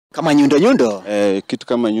Kama nyundo? Kitu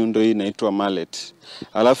kama nyundo hii inaitwa mallet.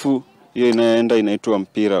 Alafu hiyo inaenda inaitwa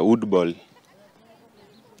mpira, woodball.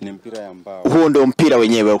 Ni mpira ya mbao. Huo ndo mpira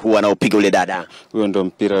wenyewe huwa anaopiga ule dada. Huo ndo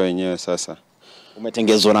mpira wenyewe sasa.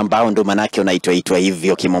 Umetengenezwa na mbao ndo maana yake unaitwa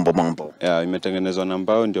hivyo kimombo. Imetengenezwa na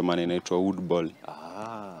mbao ndio maana inaitwa woodball.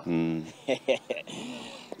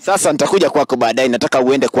 Sasa nitakuja kwako baadaye, nataka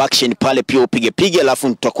uende kwa action pale pia upige alafu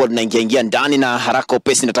tutakuwa tunaingia ndani na haraka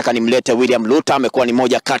upesi. Nataka nimlete William Luther, amekuwa ni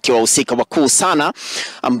moja kati ya wahusika wakuu sana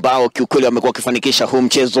ambao kiukweli wamekuwa wakifanikisha huu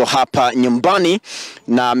mchezo hapa nyumbani,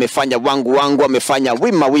 na amefanya wangu amefanya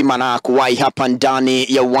wima na kuwahi hapa ndani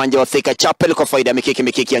ya uwanja wa Thika Chapel kwa faida ya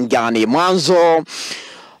Mikiki angani. Mwanzo,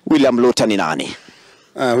 William Luther ni nani?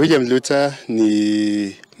 William Luther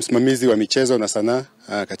ni msimamizi wa michezo na sanaa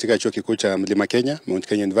katika chuo kikuu cha Mlima Kenya, Mount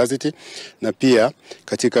Kenya University, na pia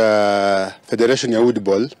katika Federation ya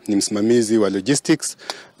Woodball ni msimamizi wa logistics,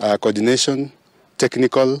 coordination,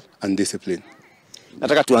 technical and discipline.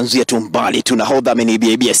 Nataka tuanzie tu mbali, tunahodha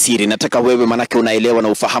ameniibia siri. Nataka wewe manake unaelewa na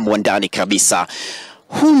ufahamu wa ndani kabisa.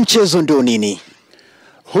 Huu mchezo ndio nini?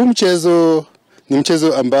 Huu mchezo ni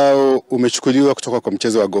mchezo ambao umechukuliwa kutoka kwa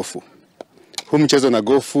mchezo wa gofu. Huu mchezo na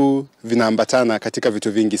gofu vinaambatana katika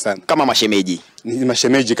vitu vingi sana. Kama mashemeji. Ni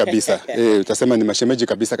mashemeji kabisa. Utasema ni mashemeji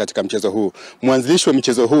kabisa katika mchezo huu. Mwanzilishi wa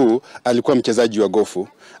mchezo huu alikuwa mchezaji wa gofu.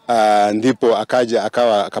 Ndipo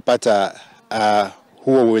akapata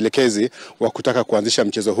huo uelekezi wa kutaka kuanzisha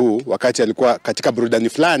mchezo huu wakati alikuwa katika burudani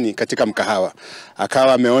fulani katika mkahawa.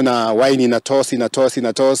 Akawa ameona wine ina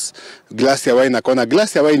toss, glasi ya wine, akaona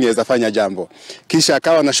glasi ya wine inaweza fanya jambo. Kisha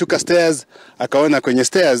akawa anashuka stairs, akaona kwenye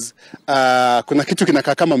stairs kuna kitu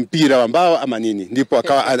kinakaa kama mpira ambao ama nini. Ndipo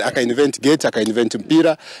akawa aka-invent gate, aka-invent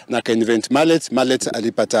mpira na aka-invent mallet. Mallet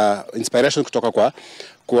alipata inspiration kutoka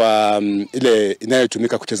kwa ile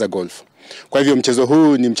inayotumika kucheza golf. Kwa hivyo mchezo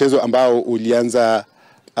huu ni mchezo ambao ulianza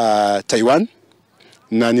Taiwan,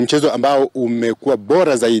 na ni mchezo ambao umekuwa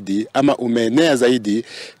bora zaidi ama umeenea zaidi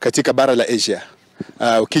katika bara la Asia.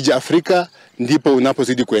 Ukija Afrika ndipo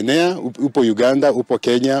unapozidi kuenea. Upo Uganda, upo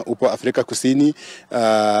Kenya, upo Afrika Kusini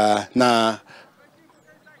na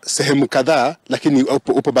sehemu kadhaa, lakini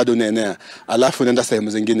upo bado unaenea. Alafu unaenda sehemu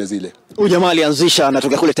zingine zile. Huyu jamaa alianzisha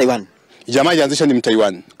anatoka kule Taiwan. Jamaa alianzisha ni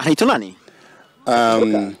Mtaiwan. Anaitwa nani?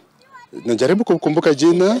 Najaribu kukumbuka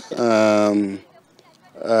jina.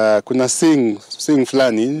 Kuna sing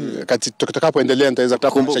fulani, tutakapoendelea nitaweza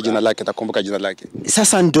kukumbuka jina lake.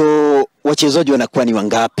 Sasa ndo wachezaji wanakuwa ni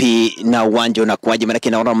wangapi na uwanja unakuaje? Maana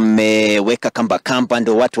naona mmeweka kamba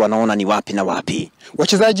ndo watu wanaona ni wapi na wapi.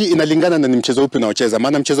 Wachezaji inalingana na ni mchezo upi unaocheza.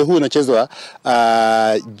 Maana mchezo huu unachezwa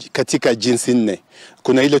katika jinsi 4.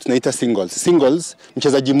 Kuna ile tunaita singles,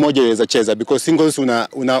 mchezaji mmoja yaweza cheza, because singles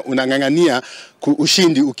unangangania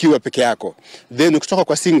ushindi ukiwa peke yako. Then ukitoka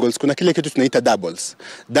kwa singles kuna kile kitu tunaita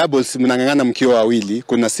doubles mnangangana mkiwa wawili.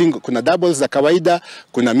 Kuna doubles za kawaida,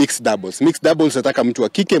 kuna mixed doubles nataka mtu wa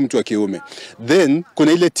kike mtu wa kiume. Then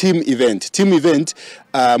kuna ile team event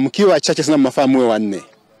mkiwa chache sana mnafaa muwe wanne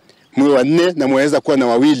na mweza kuwa na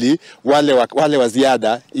wawili, wale wa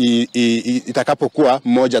ziada itakapokuwa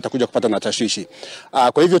mmoja atakuja kupata na tashwishi.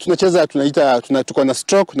 Kwa hivyo tunacheza, tuko na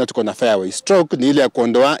stroke na tuko na fairway. Stroke ni ile ya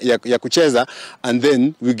kuondoa ya kucheza, and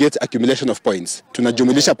then we get accumulation of points.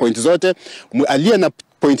 Tunajumlisha point zote, aliye na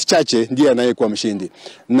point chache ndiye anayekuwa mshindi.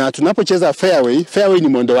 Na tunapocheza fairway ni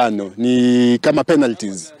mwondoano, ni kama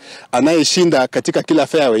penalties. Anayeshinda katika kila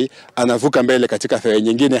fairway anavuka mbele katika fairway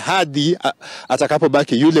nyingine hadi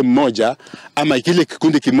atakapobaki yule mmoja ama kile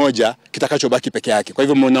kikundi kimoja kitakachobaki peke yake. Kwa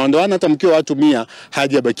hivyo mnaondoana hata mkiwa watu 100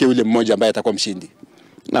 hadi abakie yule mmoja ambaye atakuwa mshindi.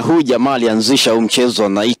 Na huyu jamaa alianzisha huu mchezo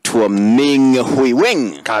anaitwa Ming Hui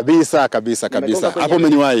Weng. Kabisa.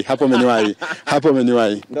 Hapo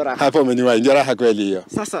umeniwahi. Ndio raha kweli hiyo.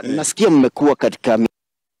 Sasa nasikia mmekuwa katika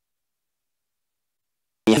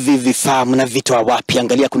vifaa mnavitoa wapi?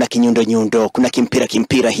 Angalia kuna kinyundo, kuna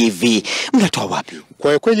kimpira hivi. Mnatoa wapi?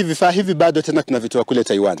 Kwa kweli vifaa hivi bado tena tunavitoa kule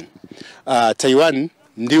Taiwan. Taiwan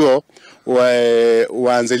ndio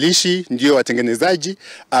waanzilishi, ndio watengenezaji.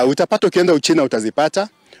 Utapata ukienda Uchina utazipata,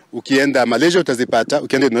 ukienda Malaysia utazipata,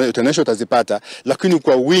 ukienda Indonesia utazipata, lakini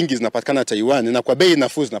kwa wingi zinapatikana Taiwan na kwa bei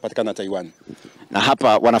nafuu zinapatikana Taiwan. Na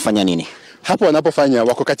hapa wanafanya nini? Hapo wanapofanya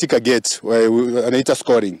wako katika gate, wanaita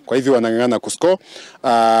scoring. Kwa hivyo wanangangana kuscore.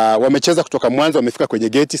 Wamecheza kutoka mwanzo, wamefika kwenye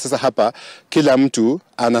gate. Sasa hapa kila mtu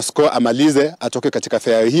ana score, amalize, atoke katika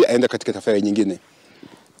fairway hii aende katika fairway nyingine.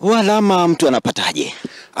 Alama mtu anapataje?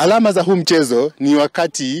 Alama za huu mchezo ni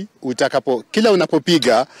wakati kila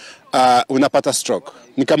unapopiga unapata stroke.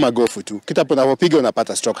 Ni kama gofu tu. Kita unapopiga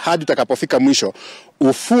unapata stroke. Hadi utakapofika mwisho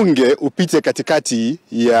ufunge, upite katikati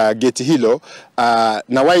ya geti hilo,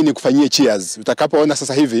 na wine kufanyie cheers. Utakapoona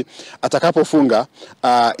sasa hivi atakapofunga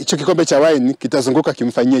hicho kikombe cha wine kitazunguka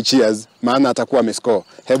kimfanyie cheers, maana atakuwa amescore.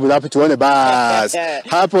 Hebu hapo tuone bas.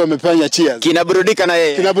 Hapo amefanya cheers. Kinaburudika na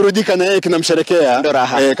yeye. Kinaburudika na yeye, kinamsherekea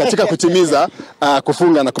katika kutimiza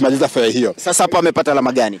kufunga na kumaliza fair hiyo. Sasa hapa amepata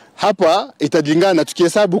alama gani? Hapa itajingana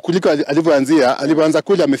tukihesabu kuliko alipoanza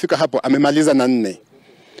kule amefika hapo amemaliza na 4.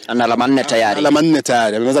 Ana alama 4 tayari. Alama 4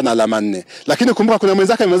 tayari, amemaliza na alama 4. Lakini kumbuka kuna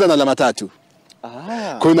mwenzake amemaliza na alama 3.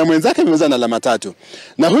 Kuna mwenzake amemaliza na alama 3.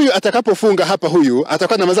 Na huyu atakapofunga hapa, huyu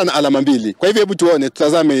atakuwa anamaliza na alama 2. Kwa hivyo hebu tuone,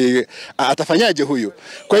 tutazame atafanyaje huyu.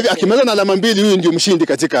 Kwa hivyo akimaliza na alama 2, huyu ndio mshindi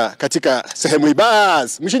katika sehemu hii.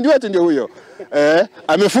 Bas, mshindi wetu ndio huyo.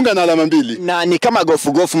 Amefunga na alama 2. Na ni kama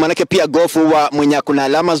gofu manake pia gofu wa mwenye kuna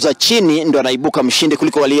alama za chini ndo anaibuka mshindi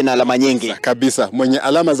kuliko waliye na alama nyingi. Kabisa, mwenye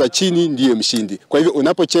alama za chini ndiye mshindi. Kwa hivyo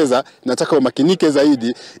unapocheza nataka umakinike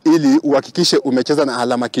zaidi ili uhakikishe umecheza na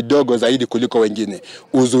alama kidogo zaidi kuliko wengine.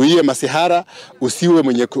 Uzuie masihara, usiwe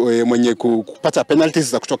mwenye kupata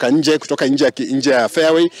penalties za kutoka nje ya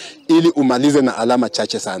fairway, ili umalize na alama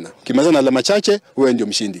chache sana. Ukimaliza na alama chache, wewe ndio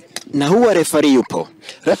mshindi. Na huwa referee yupo?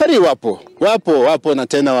 Referee wapo na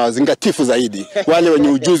tena wazingatifu zaidi. Wale wenye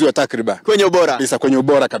ujuzi wa takriba. Kwenye ubora. Kabisa, kwenye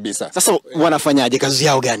ubora kabisa. Sasa wanafanyaje, kazi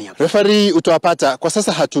yao gani hapa? Referee utawapata kwa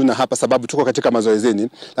sasa hatuna hapa sababu tuko katika mazoezini,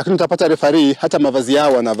 lakini utapata referee hata mavazi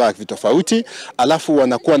yao wanavaa vitofauti, alafu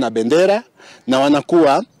wanakuwa na bendera na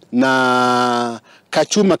wanakuwa na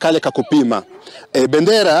kachuma kale kakupima.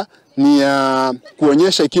 Bendera ni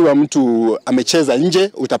kuonyesha ikiwa mtu amecheza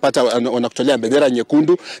nje, utapata wanakutolea bendera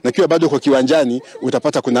nyekundu, na ikiwa bado kwa kiwanjani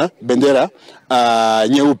utapata kuna bendera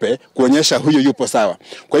nyeupe kuonyesha huyo yupo sawa.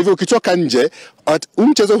 Kwa hivyo ukitoka nje,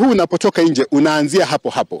 mchezo huu unapotoka nje unaanzia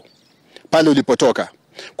hapo pale ulipotoka.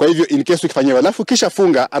 Kwa hivyo in case ukifanywa, alafu kisha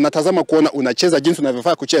funga, anatazama kuona unacheza jinsi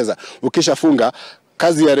unavyofaa kucheza. Ukisha funga,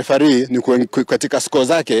 kazi ya referee ni katika score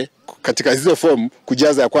zake katika hizo form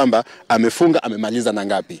kujaza ya kwamba amefunga amemaliza na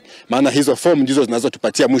ngapi. Maana hizo form ndizo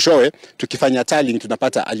zinazotupatia mwishowe tukifanya tallying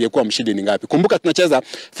tunapata aliyekuwa mshindi ni ngapi. Kumbuka tunacheza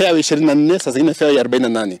fairway 24, sasa hivi fairway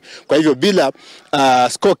 48. Kwa hivyo bila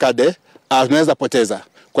scorecard tunaweza poteza.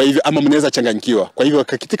 Kwa hivyo ama mnaweza changanyikiwa. Kwa hivyo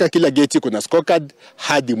katika kila geti kuna scorecard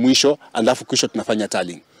hadi mwisho, alafu kisha tunafanya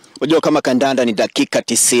tallying. Unajua kama kandanda ni dakika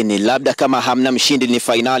 90, labda kama hamna mshindi ni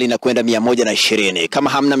finali na kwenda 120. Kama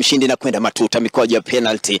hamna mshindi na kwenda matuta mikwaju ya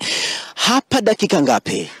penalty. Hapa dakika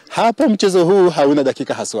ngapi? Hapa mchezo huu hauna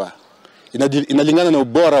dakika haswa. Inalingana na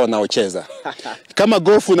ubora wanaocheza. Kama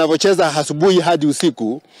gofu unavocheza asubuhi hadi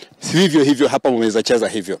usiku, hivyo hapa mweza cheza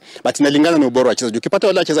hivyo. But inalingana na ubora wa wachezaji. Ukipata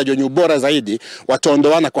wale wachezaji wenye ubora zaidi,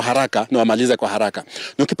 wataondoana kwa haraka na wamalize kwa haraka.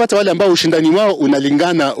 Na ukipata wale ambao ushindani wao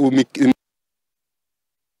unalingana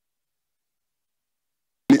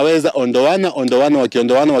waweza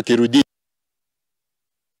ondoana wakirudi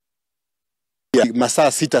masaa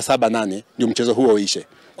 6, 7, 8 ndio mchezo huo uishe.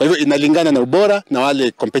 Kwa hivyo inalingana na ubora na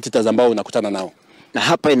wale competitors ambao unakutana nao. Na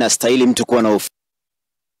hapa inastahili mtu kuwa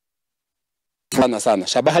na sana.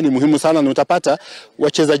 Shabaha ni muhimu sana, na utapata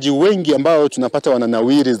wachezaji wengi ambao tunapata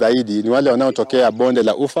wananawiri zaidi ni wale wanaotokea bonde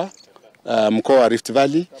la Ufa, mkoa wa Rift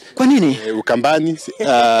Valley. Kwa nini? Ukambani,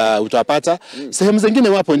 utapata. Sehemu zingine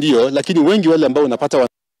wapo ndio, lakini wengi wale ambao unapata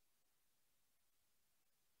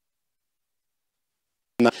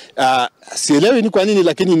sielewi ni kwa nini,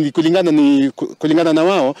 lakini ni kulingana na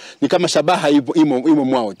wao ni kama shabaha imo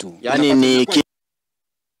mwao tu. Yani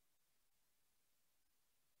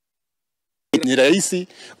ni rahisi,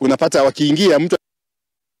 unapata wakiingia mtu.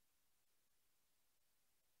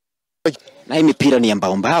 Na hii mipira ni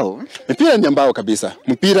ambao? Mipira ni ambao kabisa.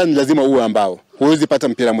 Mpira ni lazima uwe ambao. Huwezi pata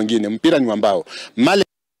mpira mwingine. Mpira ni ambao.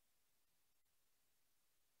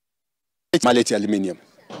 Mallet aluminium.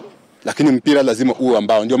 Lakini mpira lazima uwe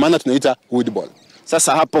ambao. Ndio maana tunaita woodball.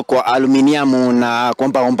 Sasa hapo kwa aluminium na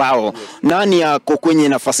kwa mbao, nani yako kwenye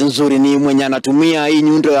nafasi nzuri? Ni mwenye anatumia hii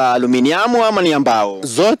nyundo ya aluminium ama ni mbao?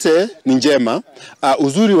 Zote ni njema.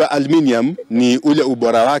 Uzuri wa aluminium ni ule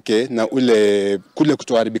ubora wake na kule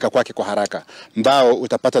kutoharibika kwake kwa haraka. Mbao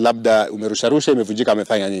utapata labda umerusharusha, imevunjika,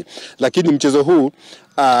 amefanya nini. Lakini mchezo huu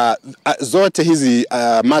zote hizi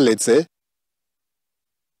mallets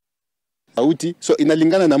so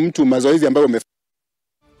inalingana na mtu mazoezi ambayo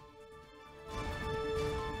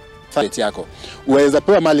mallet yako. Uweza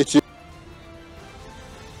pewa mallet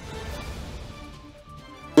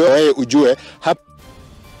wewe ujue hapa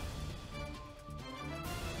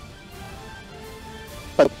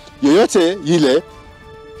yoyote ile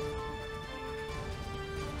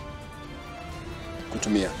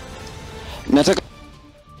kutumia. Nataka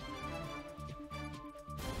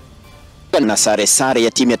na sare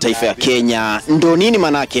ya timu ya taifa ya Kenya. Ndo nini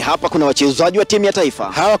manake? Hapa kuna wachezaji wa timu ya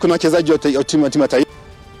taifa. Hawa kuna wachezaji wa timu ya taifa.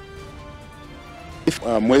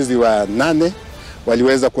 Mwezi wa 8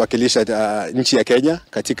 waliweza kuwakilisha nchi ya Kenya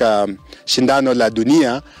katika shindano la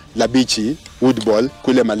dunia la bichi woodball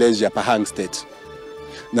kule Malaysia, Pahang State.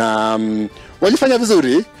 Na walifanya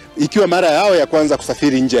vizuri, ikiwa mara yao ya kwanza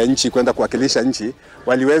kusafiri nje ya nchi kwenda kuwakilisha nchi.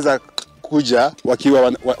 Waliweza kuja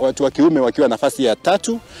wakiwa watu wa kiume wakiwa nafasi ya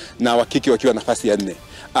 3 na wa kike wakiwa nafasi ya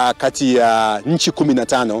 4 kati ya nchi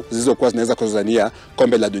 15 zilizokuwa zinaweza kuzania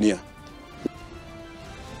kombe la dunia.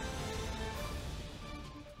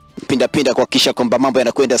 Pinda kuhakikisha kwamba mambo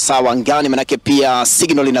yanakwenda sawa angani, manake pia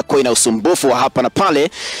signal inakuwa ina usumbufu wa hapa na pale.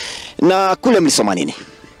 Na kule mlisoma nini?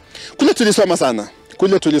 Kule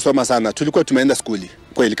tulisoma sana. Tulikuwa tumeenda skuli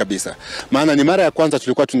kweli kabisa. Maana ni mara ya kwanza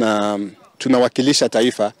tulikuwa tunawakilisha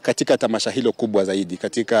taifa katika tamasha hilo kubwa zaidi.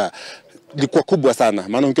 Likuwa kubwa sana.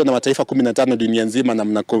 Maana ukiwa na mataifa 15 dunia nzima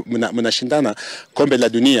na mnashindana kombe la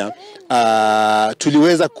dunia,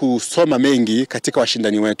 tuliweza kusoma mengi katika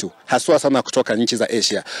washindani wetu, haswa sana kutoka nchi za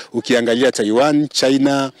Asia. Ukiangalia Taiwan,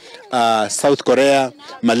 China, South Korea,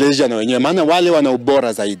 Malaysia na wenyewe, maana wale wana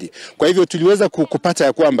ubora zaidi. Kwa hivyo tuliweza kupata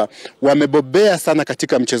ya kwamba wamebobea sana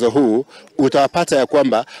katika mchezo huu. Utawapata ya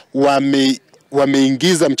kwamba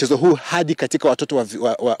wameingiza mchezo huu hadi katika watoto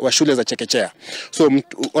wa shule za chekechea. So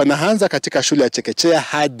wanaanza katika shule ya chekechea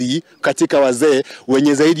hadi katika wazee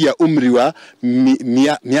wenye zaidi ya umri wa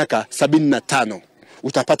miaka 75.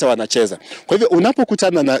 Utapata wanacheza. Kwa hivyo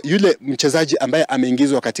unapokutana na yule mchezaji ambaye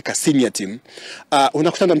ameingizwa katika senior team,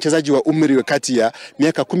 unakutana na mchezaji wa umri wa kati ya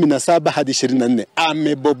miaka 17 hadi 24.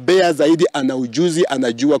 Amebobea zaidi, ana ujuzi,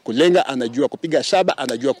 anajua kulenga, anajua kupiga shaba,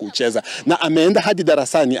 anajua kucheza, na ameenda hadi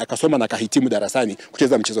darasani akasoma na kahitimu darasani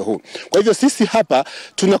kucheza mchezo huu. Kwa hivyo sisi hapa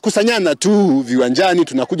tunakusanyana tu viwanjani,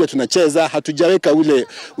 tunakuja tunacheza, hatujaweka ule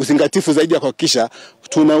uzingatifu zaidi ya kuhakikisha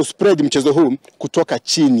tuna spread mchezo huu kutoka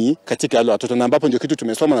chini katika wale watoto, na ambapo ndio kitu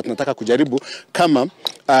tumesoma na tunataka kujaribu kama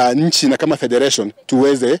nchi na kama federation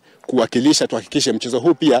tuweze kuwakilisha, tuhakikishe mchezo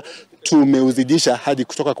huu pia tumeuzidisha hadi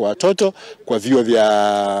kutoka kwa watoto, kwa vyuo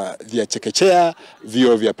vya chekechea,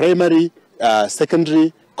 vyuo vya primary,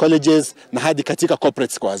 secondary, colleges na hadi katika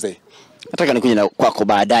corporates kwa wazee. Nataka nikuje kwako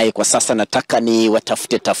baadaye. Kwa sasa nataka ni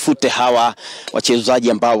watafute hawa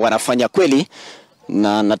wachezaji ambao wanafanya kweli,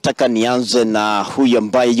 na nataka nianze na huyu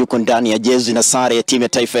ambaye yuko ndani ya jezi na sare ya timu ya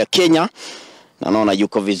taifa ya Kenya. Na naona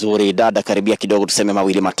yuko vizuri. Dada, karibia kidogo tuseme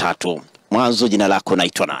mawili matatu. Mwanzo, jina lako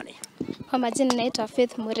naitwa nani? Kwa majina naitwa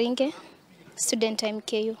Faith Muringe, student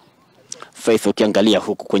MKU. Faith, ukiangalia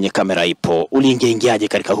huku kwenye kamera ipo, uliingiaje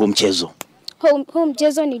katika huu mchezo? Huu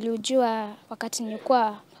mchezo niliujua wakati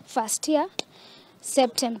nilikuwa first year,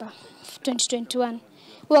 September 2021.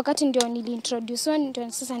 Wakati ndio niliintroduce,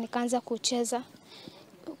 ndio sasa nikaanza kucheza.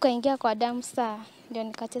 Ukaingia kwa damu saa, ndio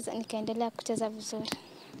nikacheza, nikaendelea kucheza vizuri.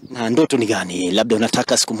 Na ndoto ni gani? Labda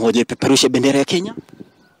unataka siku moja ipeperushe bendera ya Kenya?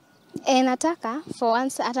 Nataka for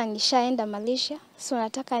once, hata nishaenda Malaysia, so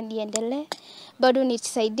nataka niendelee bado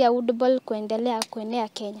nitasaidia woodball kuenea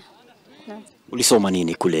Kenya. Na ulisoma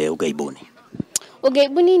nini kule ugaibuni?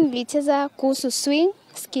 Ugaibuni nilicheza kuhusu swing,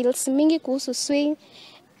 skills mingi kuhusu swing,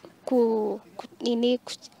 ku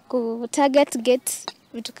target get,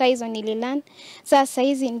 vitu kama hizo nililearn. Sasa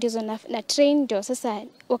hizi ndizo na train, ndio sasa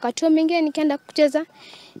wakati mwingine nikienda kucheza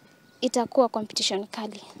itakuwa competition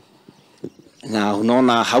kali. Na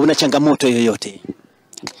unaona hauna changamoto yoyote?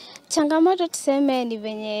 Changamoto tuseme ni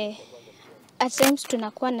venye at times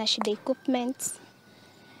tunakuwa na shida equipments.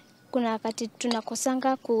 Kuna wakati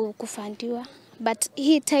tunakosanga kufandiwa. But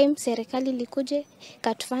hii time serikali ilikuje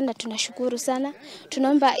katufanda, tunashukuru sana.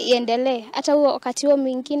 Tunaomba iendelee. Hata huo wakati huo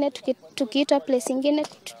mwingine tukiitwa place nyingine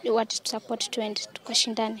watu support tuende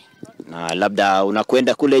tukashindane. Na labda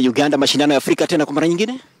unakwenda kule Uganda mashindano ya Afrika tena kwa mara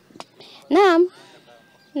nyingine? Naam.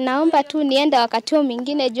 Naomba tu niende wakati huo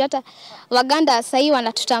mwingine juu hata Waganda sasa hivi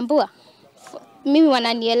wanatutambua. Mimi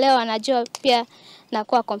wananielewa, wanajua pia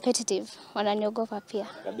nakuwa competitive, wananiogopa pia.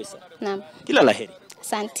 Kabisa. Naam. Kila laheri.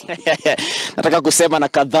 Asante. Nataka kusema na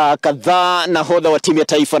kadhaa nahodha wa timu ya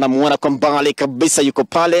taifa namuona kwa mbali kabisa yuko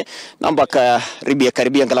pale. Naomba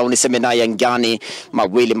karibia angalau niseme naye ngani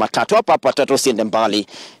mawili matatu. Hapa tatu usiende mbali.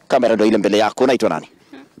 Kamera ndio ile mbele yako. Unaitwa nani?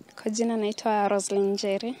 Kwa jina naitwa Roslyn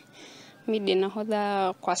Njeri. Mimi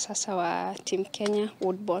nahodha kwa sasa wa team Kenya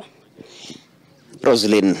woodball.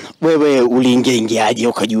 Roslyn, wewe uliingiaje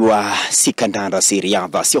ukajua si kandanda, si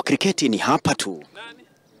riadha, sio kriketi, ni hapa tu?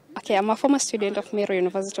 Okay, I'm a former student of Meru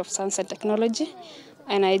University of Science and Technology,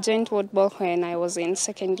 and I joined woodball when I was in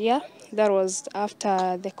second year. That was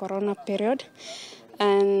after the corona period.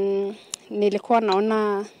 and nilikuwa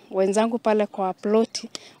naona wenzangu pale kwa ploti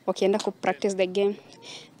wakienda ku practice the game.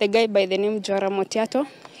 The guy by the name Jora Motiato,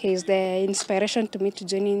 he is the inspiration to me to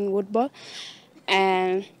join in woodball.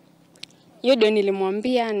 And hiyo ndio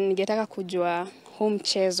nilimwambia ningetaka kujua huu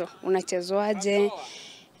mchezo unachezwaje,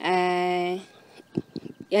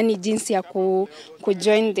 yani jinsi ya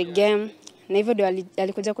kujoin the game, na hivyo ndio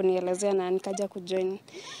alikuja kunielezea na nikaja kujoin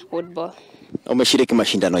woodball. Umeshiriki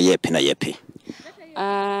mashindano yepi na yepi?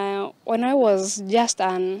 When I was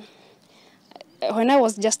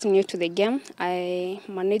just new to the game, I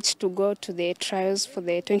managed to go to the trials for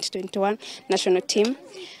the 2021 national team.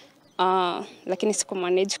 Lakini siku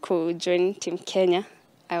manage ku join team Kenya.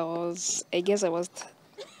 I guess I was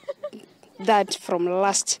that from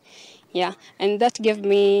last. Yeah, and that gave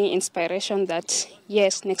me inspiration that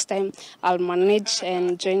yes, next time I'll manage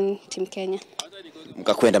and join team Kenya.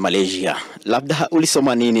 Mkakwenda Malaysia. Labda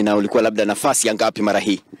ulisoma nini na ulikuwa labda nafasi ya ngapi mara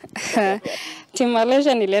hii? Team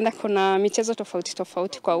Malaysia nilienda kuna michezo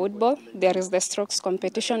tofauti kwa woodball. There is the strokes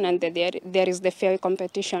competition and there is the fairway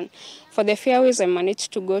competition. For the fairways I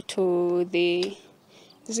managed to go to the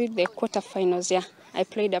quarterfinals, yeah. I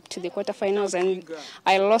played up to the quarterfinals and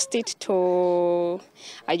I lost it to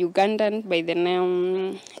a Ugandan by the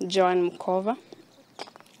name Joan Mukova.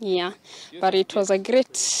 Yeah, but it was a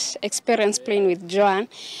great experience playing with Joan,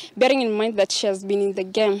 bearing in mind that she has been in the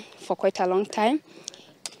game for quite a long time.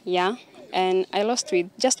 Yeah, and I lost with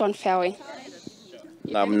just one fairway.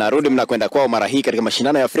 Na mnarudi mnakwenda kwao mara hii katika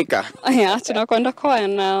mashindano ya Afrika? Yeah, tunakwenda kwao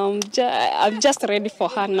and I'm just ready for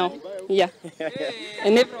her now. Yeah.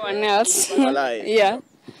 And everyone else. Yeah.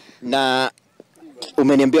 Na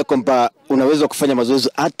umeniambia kwamba unaweza kufanya mazoezi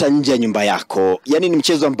hata nje ya nyumba yako. Yaani ni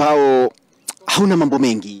mchezo ambao hauna mambo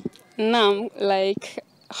mengi. Naam, like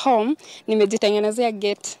home nimejitengenezea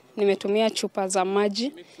gate, nimetumia chupa za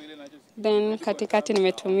maji. Then katikati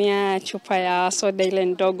nimetumia chupa ya soda ile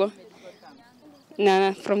ndogo.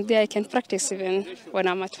 Na from there I can practice even when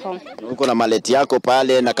I'm at home. Uko na maleti yako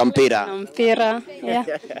pale na kampira? Na mpira, yeah.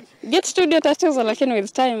 Get studio tacheza lakini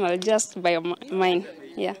with time I'll just buy mine,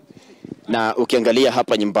 yeah. Na ukiangalia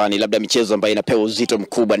hapa nyumbani labda michezo ambayo inapewa uzito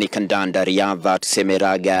mkubwa ni kandanda, riadha, tuseme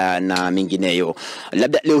raga na mingineyo.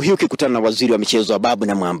 Labda leo hii ukikutana na waziri wa michezo Babu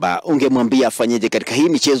na Mwamba, ungemwambia afanyeje katika hii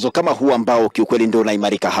michezo kama huu ambao kiukweli ndio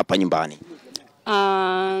unaimarika hapa nyumbani?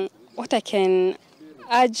 What I can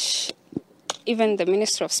urge even the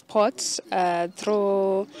Ministry of Sports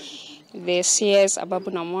through the CS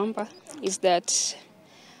Babu na Mwamba is that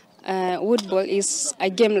woodball is a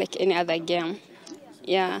game like any other game.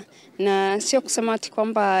 Yeah. Na sio kusema ati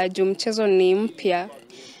kwamba juu mchezo ni mpya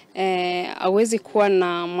hauwezi kuwa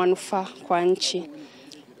na manufaa kwa nchi.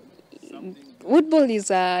 Woodball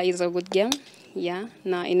is a good game, yeah,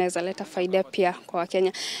 na inaweza leta faida pia kwa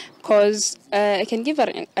Kenya. Because I can give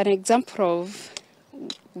an example of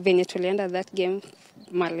venye tulienda that game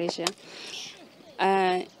Malaysia.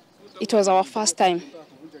 It was our first time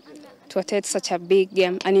to attend such a big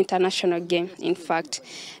game, an international game in fact.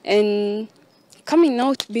 And coming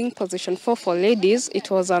out being position 4 for ladies, it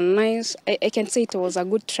was a nice, I can say it was a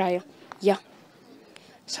good trial. Yeah.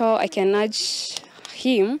 So I can urge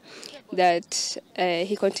him that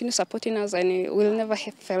he continues supporting us and we'll never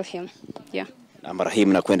fail him. Yeah. Na mara hii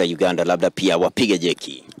mnakwenda Uganda, labda pia wapige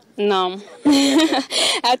jeki. Naam.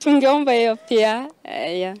 Atungeomba hiyo pia.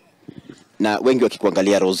 Yeah. Na wengi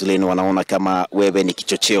wakikuangalia Roslyn wanaona kama wewe ni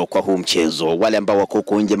kichocheo kwa huu mchezo. Wale ambao wako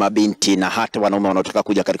huko nje, mabinti na hata wanaume wanaotaka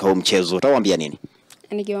kuja katika huu mchezo, utawaambia nini?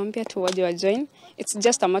 Ningewaambia tu waje wa join. It's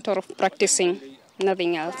just a matter of practicing,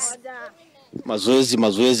 nothing else. Mazoezi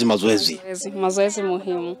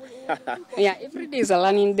muhimu. Yeah, every day is a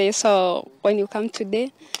learning day, so when you come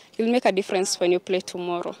today, you'll make a difference when you play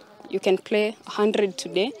tomorrow. You can play 100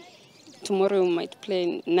 today, tomorrow you might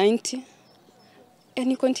play 90. And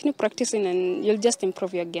you continue practicing and you'll just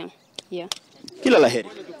improve your game. Yeah. Kila laheri.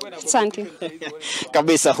 Asante.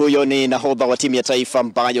 Kabisa, huyo ni nahodha wa timu ya taifa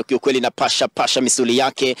ambayo kiukweli na pasha misuli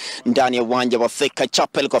yake ndani ya uwanja wa Thika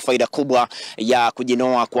Chapel kwa faida kubwa ya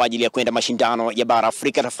kujinoa kwa ajili ya kwenda mashindano ya bara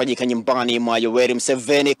Afrika tafanyika nyumbani mwa Yoweri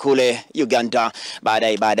Museveni kule Uganda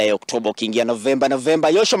baadaye Oktoba ukiingia Novemba.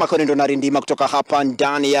 Yosho Makoni ndo narindima kutoka hapa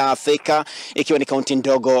ndani ya Thika, ikiwa ni kaunti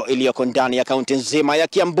ndogo iliyoko ndani ya kaunti nzima ya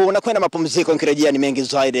Kiambu, na kwenda mapumziko nikirejea ni mengi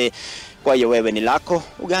zaidi. Kwa hiyo wewe ni lako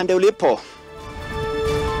Uganda ulipo.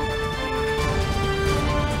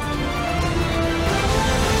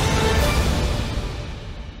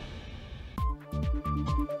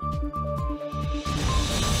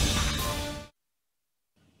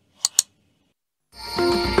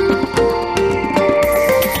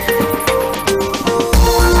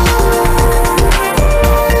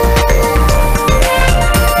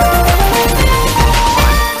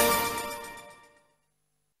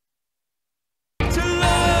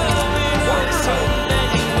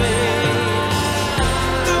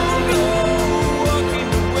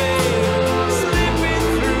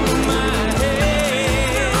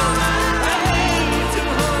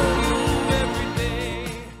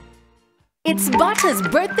 It's Bata's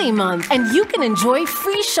birthday month and you can enjoy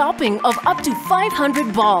free shopping of up to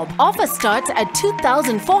 500 bob. Offer starts at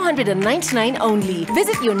 2,499 only.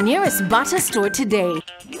 Visit your nearest Bata store today.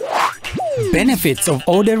 Benefits of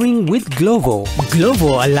ordering with Glovo.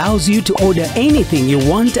 Glovo allows you to order anything you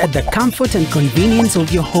want at the comfort and convenience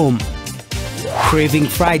of your home. Craving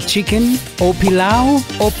fried chicken or pilau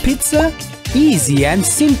or pizza? Easy and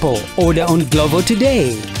simple. Order on Glovo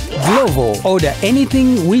today. Glovo, order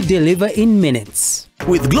anything, we deliver in minutes.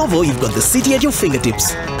 With Glovo, you've got the city at your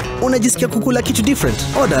fingertips. Unajisikia kukula kitu different?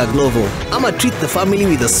 Order Glovo. Ama treat the family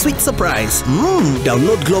with a sweet surprise.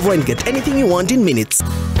 Download Glovo and get anything you want in minutes.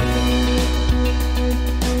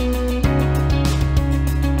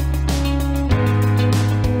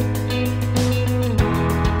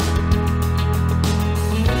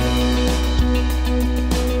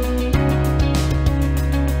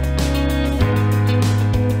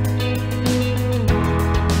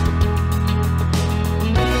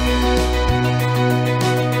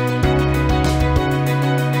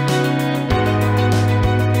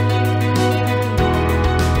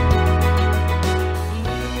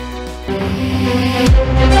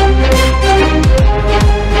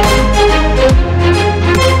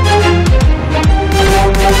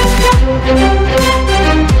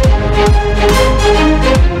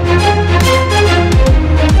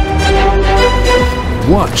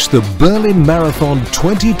 Watch the Berlin Marathon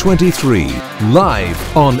 2023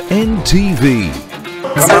 live on NTV.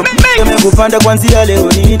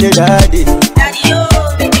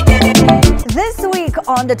 This week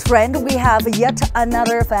on The Trend, we have yet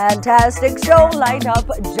another fantastic show lined up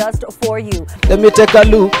just for you. Let me take a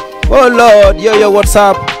look. Oh Lord, yo, what's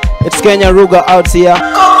up? It's Kenya Ruga out here.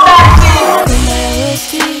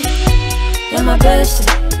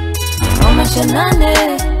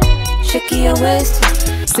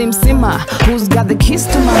 Simsima, who's got the keys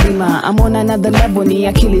to my bima? I'm on another level, ni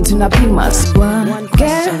akili tunapima. One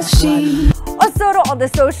girl, she. Osoro on the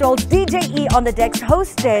socials, DJ E on the decks,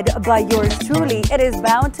 hosted by yours truly. It is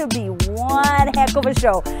bound to be one heck of a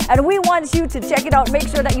show. And we want you to check it out. Make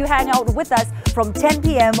sure that you hang out with us from 10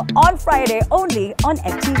 p.m. on Friday, only on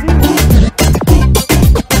NTV.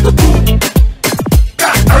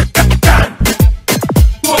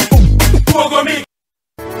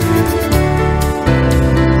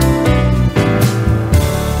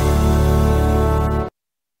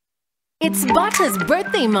 It's Bata's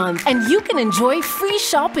birthday month and you can enjoy free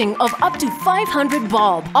shopping of up to 500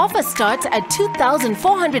 bob. Offer starts at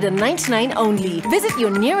 2,499 only. Visit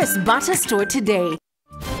your nearest Bata store today.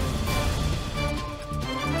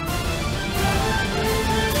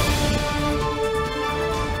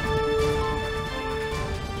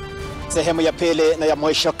 Sehemu ya pili na ya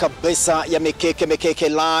mwisho kabisa ya Mikiki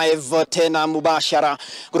live tena mubashara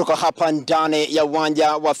kutoka hapa ndani ya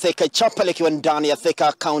uwanja wa Thika Chapel, ikiwa ndani ya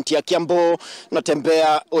Thika County ya Kiambu.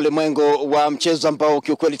 Natembea ulimwengu wa mchezo ambao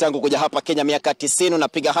kiukweli tangu kuja hapa Kenya miaka 90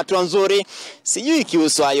 napiga hatua nzuri. Sijui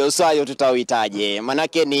kiuswayo tutauitaje,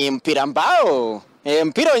 manake ni mpira mbao.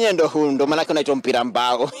 Mpira wenyewe ndo huu, ndo maana unaitwa mpira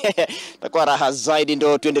mbao. Takuwa raha zaidi,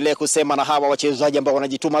 ndo tuendelee kusema na hawa wachezaji ambao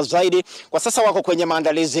wanajituma zaidi. Kwa sasa wako kwenye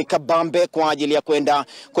maandalizi kabambe kwa ajili ya kwenda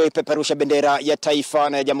kuipeperusha bendera ya taifa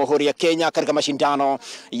na ya Jamhuri ya Kenya katika mashindano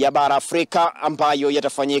ya bara Afrika ambayo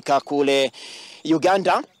yatafanyika kule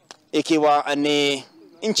Uganda, ikiwa ni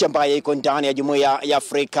nchi ambayo iko ndani ya Jumuiya ya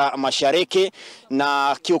Afrika Mashariki.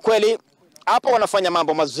 Na kiukweli hapo wanafanya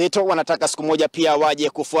mambo mazito, wanataka siku moja pia waje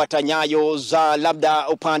kufuata nyayo za labda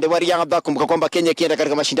upande wa riadha. Kumbuka kwamba Kenya kienda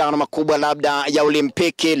katika mashindano makubwa labda ya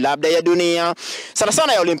Olimpiki, labda ya dunia.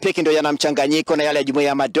 Sana ya Olimpiki ndio yana mchanganyiko na yale ya Jumuiya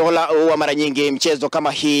ya Madola. Huwa mara nyingi mchezo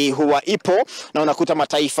kama hii huwa ipo na unakuta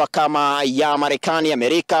mataifa kama ya Marekani,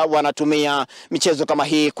 Amerika wanatumia michezo kama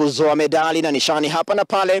hii kuzoa medali na nishani hapa na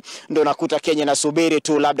pale. Ndio unakuta Kenya nasubiri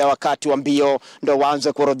tu labda wakati wa mbio ndio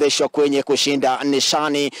waanze kuorodheshwa kwenye kushinda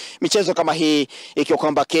nishani. Michezo kama hii ikiwa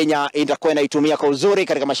kwamba Kenya itakuwa inaitumia kwa uzuri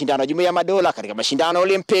katika mashindano ya Jumuiya ya Madola, katika mashindano ya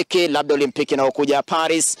Olimpiki, labda Olimpiki na ukuja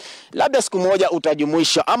Paris, labda siku moja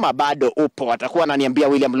utajumuishwa ama bado upo. Atakuwa ananiambia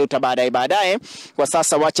William Luta baadaye. Kwa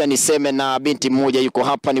sasa wacha niseme na binti mmoja yuko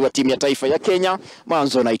hapa, ni wa timu ya taifa ya Kenya.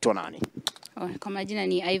 Mwanzo unaitwa nani? Kwa majina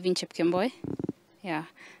ni Ivan Chepkemboi.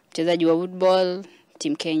 Mchezaji wa woodball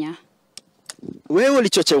team Kenya. Wewe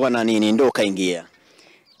ulichochewa na nini ndio kaingia?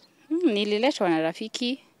 Nililetwa na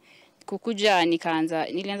rafiki. Kukuja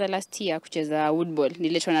nilianza last year kucheza woodball.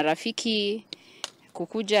 Nililetwa na rafiki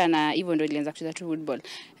kukuja na hivyo ndio nilianza kucheza tu woodball.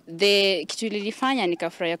 Kitu ilifanya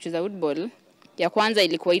nikafurahia kucheza woodball. Ya kwanza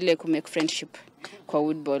ilikuwa ile ku make friendship. kwa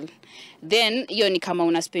woodball. Then hiyo ni kama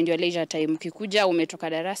una spend your leisure time. Ukikuja umetoka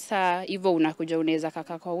darasa hivyo unakuja unaweza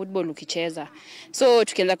kaka kwa woodball ukicheza. So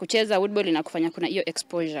tukianza kucheza woodball inakufanya kuna hiyo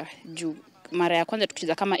exposure juu mara ya kwanza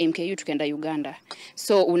tukicheza kama MKU tukaenda Uganda.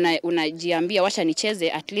 So unajiambia wacha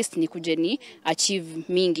nicheze at least nikuje ni achieve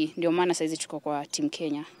mingi. Ndio maana saizi tuko kwa team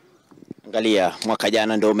Kenya. Angalia, mwaka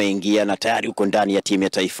jana ndio umeingia na tayari uko ndani ya timu ya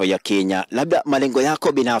taifa ya Kenya. Labda malengo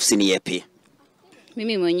yako binafsi ni yapi?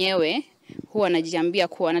 Mimi mwenyewe huwa najiambia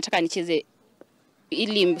kuwa nataka nicheze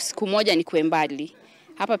ili siku moja nikuwe mbali.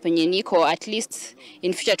 Hapa penye niko at least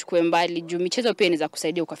in future tukue mbali. Juu michezo pia inaweza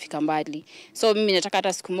kusaidia ukafika mbali. So mimi nataka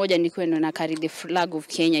hata siku moja nikuwe na carry the flag of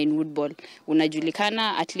Kenya in woodball.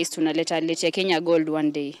 Unajulikana at least unaleta Kenya gold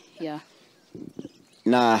one day. Yeah.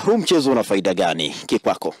 Na huu mchezo una faida gani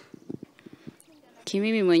kikwako?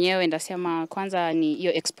 Kimimi mwenyewe ndasema kwanza ni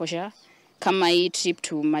hiyo exposure. Kama hii trip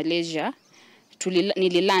to Malaysia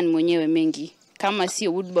nililearn mwenyewe mengi. Kama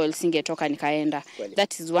sio woodball singetoka nikaenda.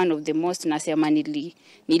 That is one of the most nasema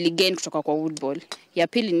niligain kutoka kwa woodball. Ya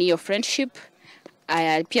pili ni hiyo friendship.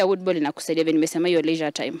 Pia woodball inakusaidia vile nimesema hiyo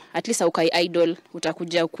leisure time. At least ukai idle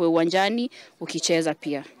utakuja kwa uwanjani ukicheza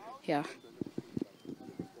pia. Yeah.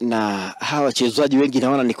 Na hawa wachezaji wengi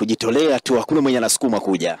naona ni kujitolea tu, hakuna mwenye anasukuma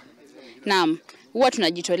kuja. Naam. Huwa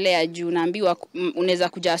tunajitolea juu naambiwa unaweza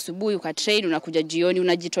kuja asubuhi ukatrain unakuja jioni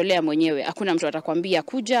unajitolea mwenyewe. Hakuna mtu atakwambia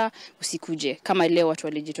kuja usikuje. Kama leo watu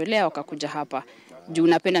walijitolea wakakuja hapa. Juu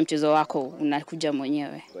unapenda mchezo wako unakuja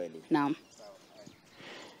mwenyewe. Naam.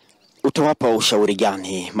 Utawapa ushauri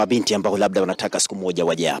gani mabinti ambao labda wanataka siku moja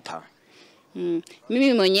waje hapa?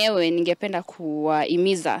 Mimi mwenyewe ningependa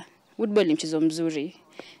kuwahimiza woodball ni mchezo mzuri.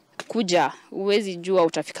 Kuja uwezi jua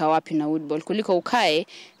utafika wapi na woodball kuliko ukae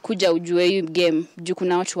kuja ujue hii game juu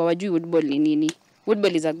kuna watu hawajui woodball ni nini.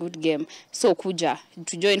 Woodball is a good game. So kuja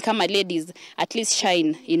to join kama ladies at least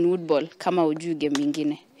shine in woodball kama ujui game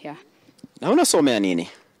nyingine. Yeah. Na unasomea nini?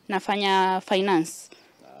 Nafanya finance.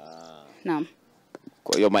 Naam.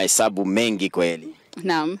 Kwa hiyo mahesabu mengi kweli.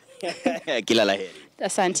 Naam. Kila laheri.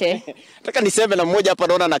 Asante. Nataka niseme na mmoja hapa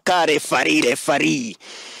naona nakaa refari.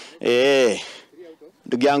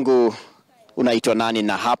 Ndugu yangu unaitwa nani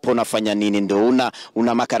na hapo unafanya nini? Ndio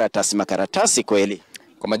una makaratasi kweli?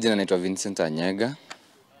 Kwa majina naitwa Vincent Anyega.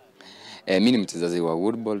 Mimi ni mchezaji wa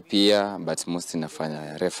woodball pia but mostly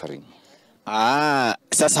nafanya refereeing.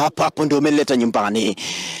 Sasa hapo ndio umeleta nyumbani.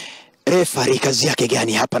 Referee kazi yake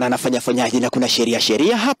gani hapa na fanyaje na kuna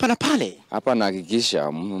sheria hapa na pale? Hapa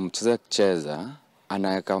nahakikisha mchezaji akicheza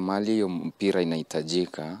anaweka mahali hiyo mpira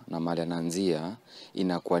inahitajika na mahali anaanzia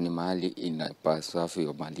inakuwa ni mahali inapaswa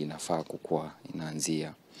hiyo mahali inafaa kukua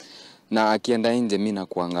inaanzia. Na akienda nje mimi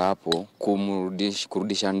nakuanga hapo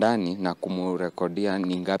kurudisha ndani na kumrekodia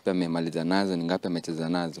ni ngapi amemaliza nazo ni ngapi amecheza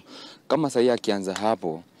nazo. Kama sasa akianza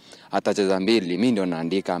hapo atacheza 2, mimi ndio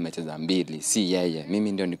naandika amecheza 2, si yeye.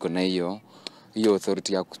 Mimi ndio niko na hiyo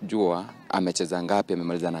authority ya kujua amecheza ngapi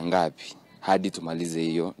amemaliza na ngapi hadi tumalize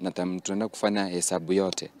hiyo, na tunaenda kufanya hesabu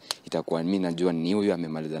yote itakuwa mimi najua ni huyu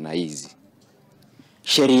amemaliza na hizi.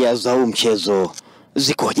 Sheria za mchezo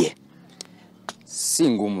zikoje? Si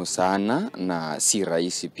ngumu sana na si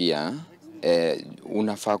rahisi pia.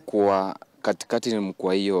 Unafaa kuwa katikati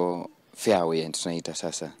mkwa hiyo fairway tunaita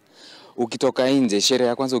sasa. Ukitoka nje, sheria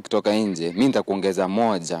ya kwanza ukitoka nje, mimi nitakuongeza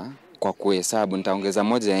 1 kwa kuhesabu, nitaongeza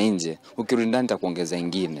 1 ya nje, ukirudi ndani nitakuongeza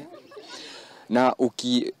nyingine. Na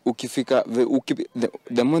ukifika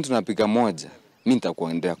the moment unapiga 1, mimi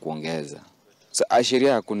nitakuendelea kuongeza. So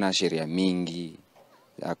sheria hakuna sheria mingi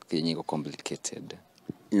yenye iko complicated.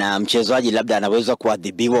 Na mchezaji labda anaweza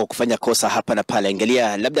kuadhibiwa kufanya kosa hapa na pale.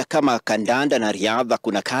 Angalia labda kama kandanda na riadha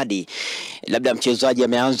kuna kadi. Labda mchezaji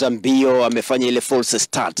ameanza mbio, amefanya ile false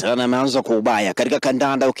start, ameanza kwa ubaya. Katika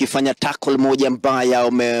kandanda ukifanya tackle moja mbaya,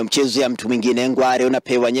 umemchezea mtu mwingine ngware,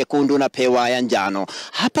 unapewa nyekundu, unapewa ya njano.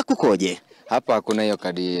 Hapa kukoje? Hapa hakuna hiyo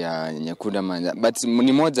kadi ya nyekundu but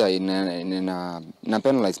ni moja na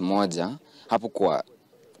penalize moja hapo kwa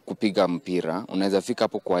kupiga mpira. Unaweza fika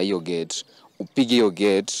hapo kwa hiyo gate, upige hiyo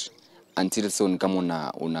gate until so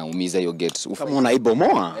kama unaumiza hiyo gate. Kama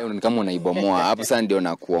unaibomoa? Kama unaibomoa hapo sasa ndio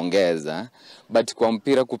nakuongeza. But kwa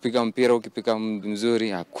mpira kupiga mpira ukipiga mzuri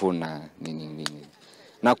hakuna nini.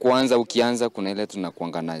 Na kuanza ukianza kuna ile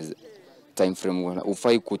tunakuanga na time frame,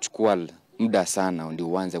 ufai kuchukua muda sana ndio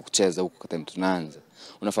uanze kucheza huko time tunaanza.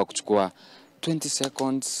 Unafaa kuchukua 20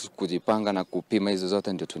 seconds kujipanga na kupima hizo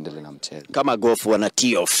zote ndio tuendelee na mchezo. Kama golf wana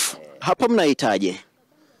tee off. Hapa mnahitaje?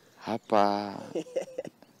 Hapa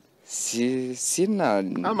sina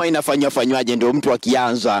ama inafanywaje ndio mtu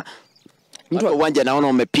akianza mtu uwanja naona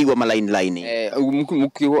umepigwa line.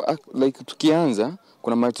 Like tukianza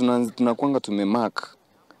kuna mahali tunakuanga tumemark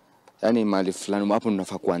yani mahali fulani hapo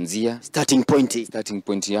unafaa kuanzia. Starting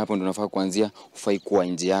point hapo ndo unafaa kuanzia, ufai kuwa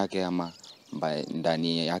nje yake ama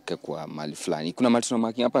ndani yake kwa mahali fulani. Kuna mahali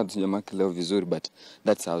tunamaki hapa tunamaki leo vizuri, but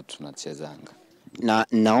that's how tunachezanga. Na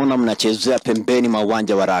naona mnachezea pembeni mwa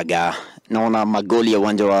uwanja wa raga. Naona magoli ya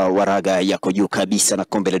uwanja wa raga yako juu kabisa na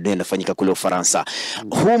kombe la dunia linafanyika kule Ufaransa.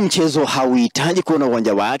 Huu mchezo hauhitaji kuona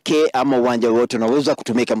uwanja wake ama uwanja wote unaweza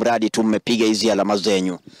kutumika mradi tu mmepiga hizi alama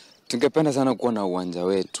zenyu? Tungependa sana kuona uwanja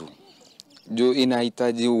wetu. Juu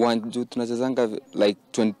inahitaji uwanja, juu tunachezanga like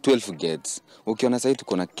 12 gates. Ukiona sasa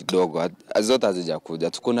tuko na kidogo, zote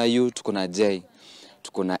hazijakuja. Tuko na U, tuko na J,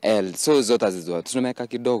 tuko na L. So zote hazizo tunameka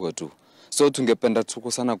kidogo tu. So tungependa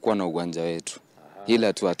tuko sana kuwa na uwanja wetu.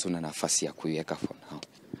 Ila tu hatuna nafasi ya kuiweka for now.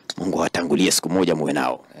 Mungu atangulie siku moja muwe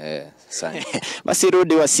nao. Sana. Basi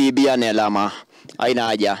rudi wasiibiane alama. Haina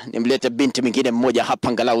haja. Nimlete binti mwingine mmoja hapa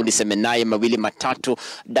angalau niseme naye mawili matatu.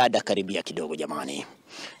 Dada karibia kidogo jamani.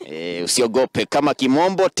 Usiogope, kama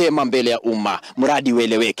kimombo tema mbele ya umma. Mradi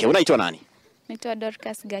ueleweke. Unaitwa nani? Naitwa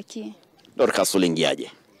Dorcas Gaki. Dorcas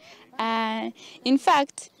uliingiaje? In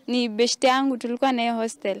fact ni beshte yangu tulikuwa na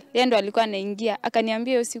hostel. Yeye ndo alikuwa anaingia.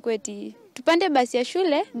 Akaniambia usiku eti tupande basi ya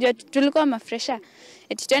shule, ndio tulikuwa mafresha.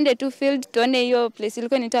 Eti twende tu field tuone hiyo place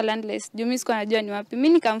ilikuwa inaitwa Landless. Juu mimi sikuwa najua ni wapi. Mimi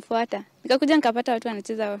nikamfuata. Nikakuja nikapata watu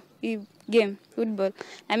wanacheza hii game football.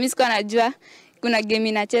 Na mimi sikuwa najua kuna game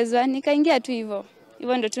inachezwa. Nikaingia tu hivyo.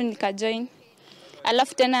 Hivyo ndo tu nikajoin.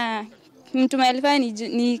 Alafu tena mtu alifanya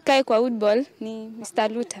nikae kwa woodball ni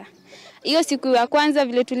Mr. Luther. Hiyo siku ya kwanza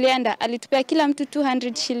vile tulienda alitupea kila mtu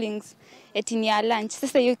 200 shillings eti ni ya lunch.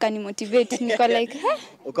 Sasa hiyo kanimotivate. Niko like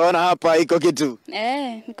ukaona hapa iko kitu.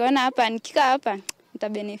 Nikaona hapa nikikaa hapa nita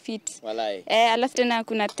benefit. Walai. Alafu tena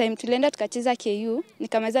kuna time tulienda tukacheza KU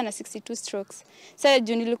nikamaliza na 62 strokes. Sasa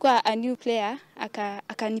juu nilikuwa a new player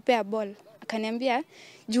akanipea ball. Akaniambia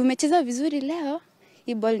juu umecheza vizuri leo,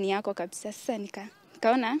 hii ball ni yako kabisa. Sasa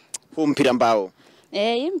nikaona huu mpira mbao.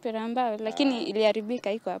 Hii mpira mbao lakini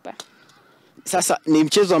iliharibika iko hapa. Sasa ni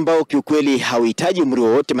mchezo ambao kiukweli hauhitaji umri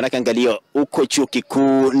wote, maana angalia uko chuo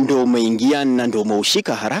kikuu ndio umeingia na ndio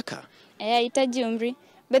umeushika haraka. Hahitaji umri.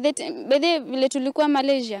 Bedhe vile tulikuwa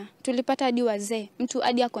Malaysia, tulipata hadi wazee. Mtu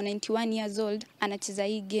hadi ako 91 years old anacheza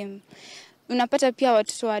hii game. Unapata pia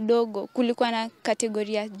watoto wadogo. Kulikuwa na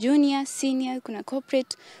kategoria junior, senior, kuna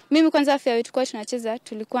corporate. Mimi kwanza afya wetu kwa tunacheza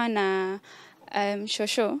tulikuwa na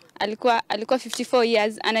Shosho alikuwa 54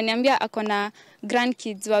 years, ananiambia ako na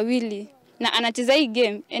grandkids wawili na anacheza hii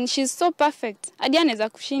game and she's so perfect hadi anaweza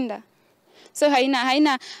kushinda. So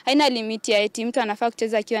haina limit ya eti mtu anafaa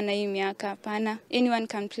kucheza akiwa na hii miaka. Hapana, anyone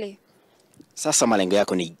can play. Sasa malengo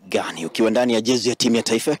yako ni gani ukiwa ndani ya jezi ya timu ya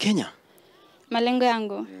taifa ya Kenya? Malengo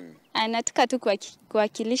yangu nataka tu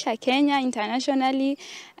kuwakilisha Kenya internationally.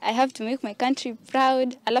 I have to make my country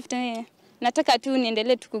proud. Alafu tena nataka tu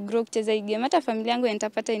niendelee tu kugrow kucheza hii game. Hata familia yangu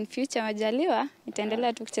nitapata in future majaliwa,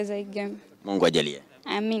 nitaendelea tu kucheza hii game. Mungu ajalie.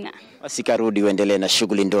 Amina. Basi karudi uendelee na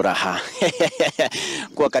shughuli ndo raha.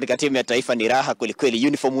 Kwa katika timu ya taifa ni raha kweli.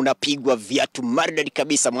 Uniform unapigwa, viatu maridadi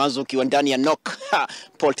kabisa, mwanzo ukiwa ndani ya knock.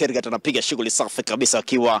 Paul Tergat anapiga shughuli safi kabisa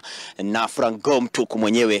akiwa na Franco Mtuku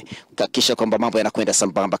mwenyewe kuhakikisha kwamba mambo yanakwenda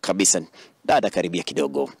sambamba kabisa. Dada karibia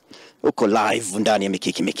kidogo. Uko live ndani ya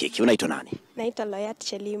Mikiki. Unaitwa nani? Naitwa Loyat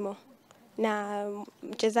Chelimo na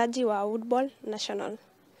mchezaji wa woodball national.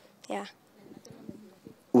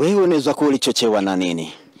 Wewe unaweza kuwa ulichochewa na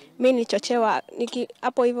nini? Mimi nilichochewa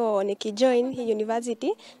hapo hivyo nikijoin hii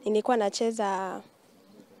university sikuwa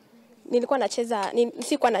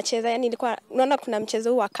nacheza yani nilikuwa unaona kuna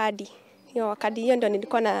mchezo huu wa kadi. Hiyo kadi hiyo ndio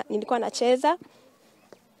nilikuwa nacheza.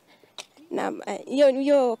 Na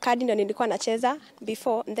hiyo kadi ndio nilikuwa nacheza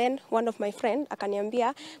before, then one of my friend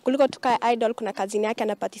akaniambia kuliko tukae idol kuna kazini yake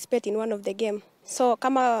ana participate in one of the game. So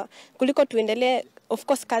kama kuliko tuendelee, of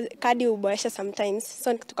course kadi uboresha sometimes.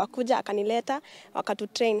 So tukakuja akanileta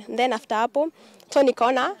wakatutrain. Then after hapo so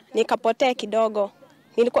nikapotea kidogo.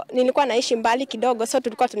 Nilikuwa naishi mbali kidogo, so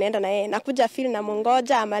tulikuwa tunaenda na yeye. Nakuja field na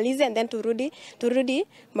mongoja amalize and then turudi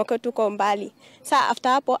mko tuko mbali. Sasa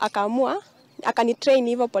after hapo akaamua akanitrain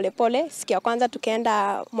hivyo polepole. Siku ya kwanza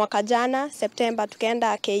tukaenda mwaka jana September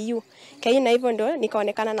tukaenda KU na hivyo ndio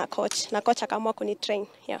nikaonekana na coach akaamua kunitrain.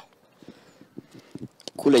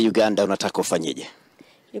 Kule Uganda unataka ufanyeje?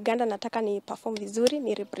 Uganda nataka ni perform vizuri,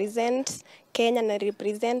 ni represent Kenya na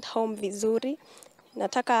represent home vizuri.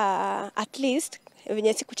 Nataka at least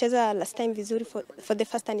venye sikucheza last time vizuri, for the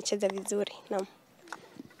first time nicheze vizuri. Naam.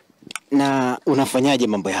 Na unafanyaje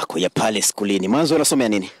mambo yako ya pale skulini? Mwanzo unasomea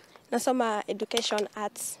nini? Nasoma education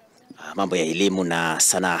arts. Mambo ya elimu na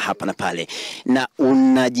sanaa hapa na pale. Na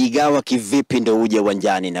unajigawa kivipi ndio uje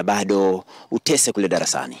uwanjani na bado utese kule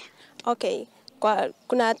darasani? Okay.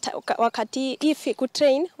 kuna wakati if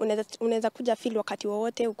kutrain unaweza kuja field wakati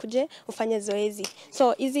wowote ukuje ufanye zoezi.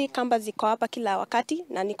 So hizi kamba ziko hapa kila wakati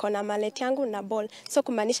na niko na mallet yangu na ball. So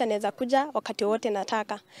kumaanisha naweza kuja wakati wowote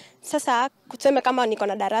nataka. Sasa kuseme kama niko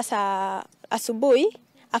na darasa asubuhi,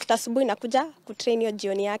 after asubuhi nakuja kutrain hiyo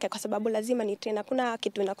jioni yake kwa sababu lazima ni train. Hakuna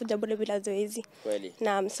kitu nakuja bure bila zoezi. Kweli.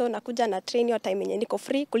 Na so nakuja na train hiyo time yenye niko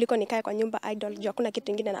free kuliko nikae kwa nyumba idle juu hakuna kitu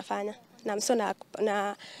kingine nafanya. Na so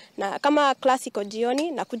na kama classical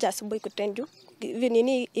jioni nakuja asubuhi kutrain juu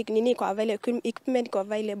nini kwa available, equipment kwa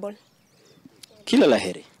available. Kila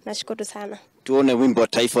laheri. Nashukuru sana. Tuone wimbo wa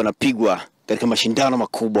taifa unapigwa katika mashindano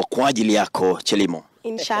makubwa kwa ajili yako Chelimo.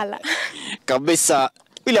 Inshallah. Kabisa.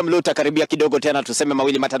 William Luta, karibia kidogo tena tuseme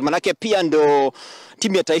mawili matatu, manake pia ndo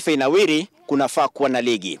timu ya taifa inawiri, kunafaa kuwa na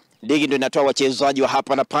ligi. Ligi ndio inatoa wachezaji wa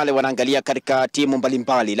hapa na pale, wanaangalia katika timu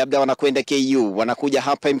mbalimbali, labda wanakwenda KU, wanakuja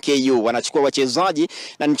hapa MKU, wanachukua wachezaji,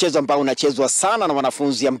 na mchezo ambao unachezwa sana na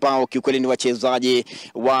wanafunzi ambao kiukweli ni wachezaji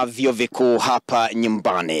wa vyuo vikuu hapa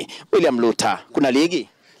nyumbani. William Luta, kuna ligi?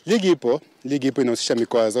 Ligi ipo inahusisha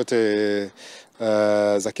mikoa zote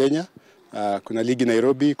za Kenya. Kuna ligi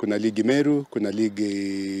Nairobi, kuna ligi Meru, kuna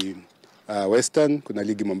ligi Western, kuna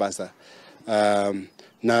ligi Mombasa.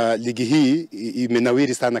 Na ligi hii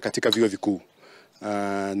imenawiri sana katika vyuo vikuu.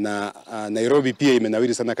 Na Nairobi pia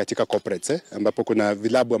imenawiri sana katika corporates, ambapo kuna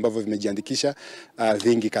vilabu ambavyo vimejiandikisha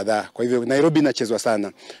vingi kadhaa. Kwa hivyo Nairobi inachezwa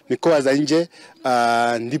sana. Mikoa za nje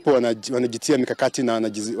ndipo wanajitia mikakati na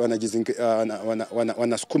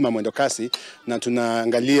wanasukuma mwendo kasi, na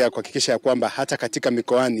tunaangalia kuhakikisha kwamba hata katika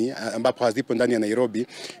mikoani ambapo hazipo ndani ya Nairobi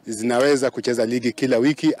zinaweza kucheza ligi kila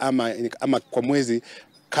wiki ama kwa mwezi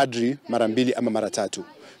kadri mara 2 ama mara 3.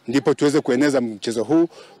 Ndipo tuweze kueneza mchezo huu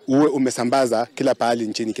uwe umesambaza kila pahali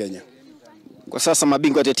nchini Kenya. Kwa sasa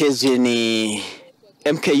mabingwa tetezi ni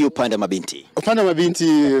MKU upande mabinti. Upande mabinti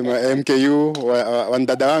MKU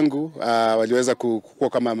wandada wangu waliweza kukua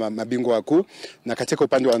kama mabingwa wakuu, na katika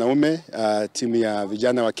upande wa wanaume timu ya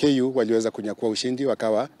vijana wa KU waliweza kunyakua ushindi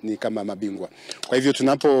wakawa ni kama mabingwa. Kwa hivyo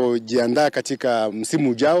tunapojiandaa katika msimu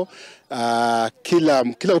ujao,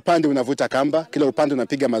 kila upande unavuta kamba, kila upande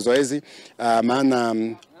unapiga mazoezi, maana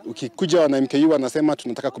ukikuja wana MKU wanasema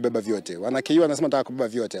tunataka kubeba vyote, wana KU wanasema tunataka kubeba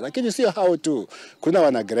vyote, lakini sio hao tu. Kuna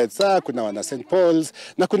wana Gretsa, kuna wana St Paul's,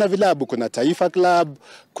 na kuna vilabu, kuna Taifa Club,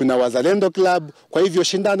 kuna Wazalendo Club. Kwa hivyo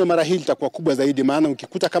shindano mara hili litakuwa kubwa zaidi, maana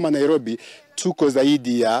ukikuta kama Nairobi tuko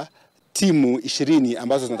zaidi ya timu 20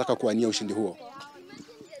 ambazo zinataka kuwania ushindi huo.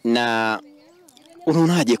 Na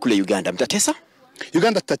unaonaje kule Uganda, mtatesa?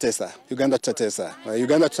 Uganda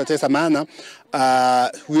tutatesa maana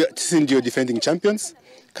sisi ndio defending champions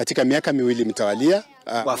katika miaka 2 mtawalia.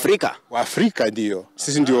 Wa Afrika ndio.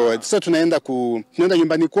 Sisi ndio sasa tunaenda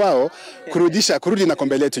nyumbani kwao kurudi na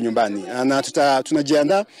kombe letu nyumbani. Na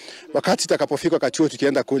tunajiandaa wakati itakapofika wakati huo,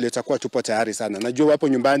 tukienda kule tutakuwa tupo tayari sana. Najua wapo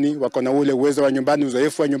nyumbani, wako na ule uwezo wa nyumbani,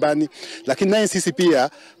 uzoefu wa nyumbani, lakini naye sisi pia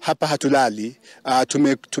hapa hatulali.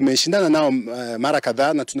 Tumeshindana nao mara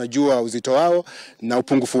kadhaa na tunajua uzito wao na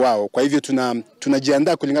upungufu wao. Kwa hivyo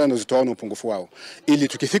tunajiandaa kulingana na uzito wao na upungufu wao, ili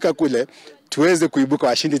tukifika kule tuweze kuibuka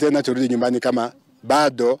washindi tena, turudi nyumbani kama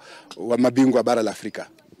bado wa mabingwa bara la Afrika.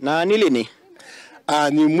 Na ni lini?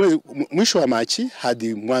 Ni mwisho wa Machi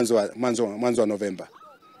hadi mwanzo wa Novemba.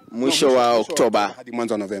 Mwisho wa Oktoba hadi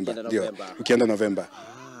mwanzo wa Novemba. Ndio. Ukienda Novemba.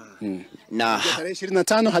 Na tarehe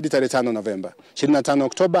 25 hadi tarehe 5 Novemba. 25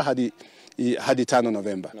 Oktoba hadi 5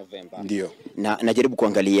 Novemba. Ndio. Na najaribu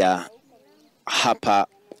kuangalia hapa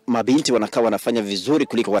mabinti wanakaa wanafanya vizuri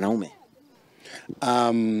kuliko wanaume.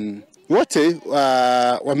 Wote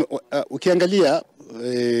ukiangalia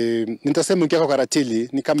nitasema ukiweka kwa ratili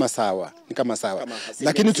ni kama sawa.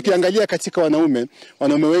 Lakini tukiangalia katika wanaume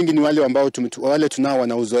wengi ni wale ambao tunao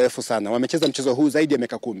wana uzoefu sana. Wamecheza mchezo huu zaidi ya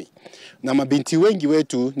miaka 10. Na mabinti wengi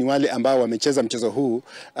wetu ni wale ambao wamecheza mchezo huu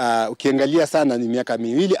ukiangalia sana ni miaka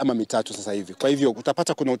 2 ama 3 sasa hivi. Kwa hivyo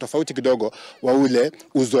utapata kuna utofauti kidogo wa ule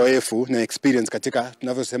uzoefu na experience katika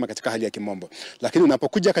tunavyosema katika hali ya kimombo. Lakini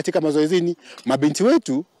unapokuja katika mazoezini, mabinti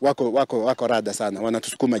wetu wako rada sana,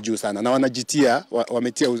 wanatusukuma juu sana na wanajitia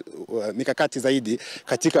wametia mikakati zaidi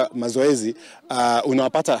katika mazoezi.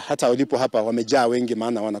 Unawapata hata walipo hapa wamejaa wengi,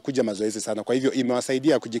 maana wanakuja mazoezi sana. Kwa hivyo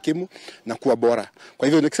imewasaidia kujikimu na kuwa bora. Kwa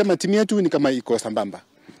hivyo nikisema timu yetu ni kama iko sambamba,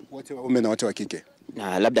 wote waume na wote wa kike.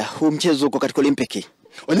 Na labda huu mchezo uko katika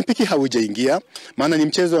Olimpiki haujaingia, maana ni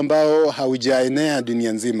mchezo ambao haujaenea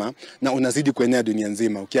dunia nzima na unazidi kuenea dunia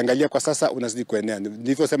nzima. Ukiangalia kwa sasa unazidi kuenea.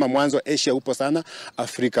 Nilivyosema mwanzo, Asia upo sana,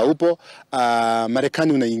 Afrika upo,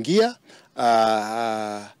 Marekani unaingia,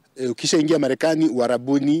 ukishaingia Marekani,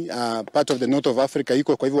 Uarabuni, part of the north of Africa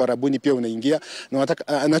iko, kwa hivyo Uarabuni pia unaingia, na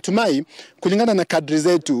natumai kulingana na kadri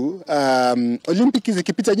zetu, Olimpiki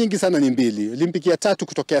zikipita nyingi sana ni 2. Olimpiki ya 3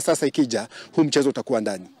 kutokea sasa ikija, huu mchezo utakuwa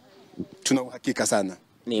ndani. Tuna uhakika sana.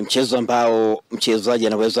 Ni mchezo ambao mchezaji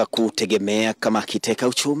anaweza kutegemea kama kiteka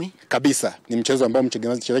uchumi? Kabisa, ni mchezo ambao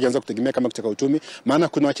mchezaji anaweza kutegemea kama kiteka uchumi, maana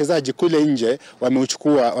kuna wachezaji kule nje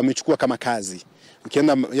wamechukua kama kazi.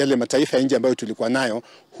 Ukienda yale mataifa ya nje ambayo tulikuwa nayo,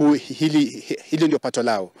 hili ndio pato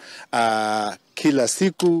lao. Kila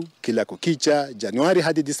siku, kila kukicha, Januari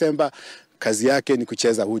hadi Disemba, kazi yake ni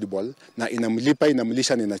kucheza woodball, na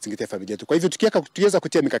inamlisha na inazingatia familia yetu. Kwa hivyo tukiweza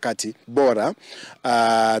kutia mikakati bora,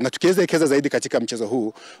 na tukiweza ekeza zaidi katika mchezo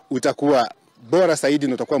huu, utakuwa bora zaidi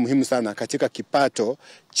na utakuwa muhimu sana katika kipato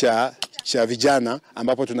cha vijana,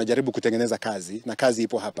 ambapo tunajaribu kutengeneza kazi, na kazi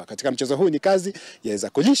ipo hapa. Katika mchezo huu ni kazi, yaweza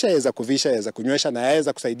kulisha, yaweza kuvisha, yaweza kunywesha, na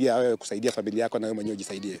yaweza kusaidia familia yako na wewe mwenyewe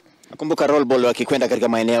ujisaidie. Nakumbuka rollball wakikwenda katika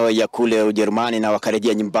maeneo ya kule Ujerumani na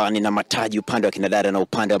wakarejea nyumbani na mataji upande wa kinadada na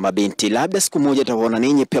upande wa mabinti. Labda siku moja tutaona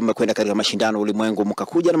ninyi pia mmekwenda katika mashindano ulimwengu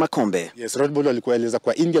mkakuja na makombe. Yes, rollball walikuwa eleza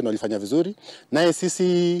kwa India na walifanya vizuri. Naye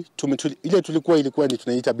sisi ilikuwa ni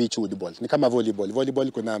tunaita beach woodball. Ni kama volleyball.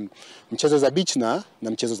 Volleyball kuna mchezo za beach na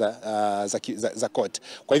mchezo za court.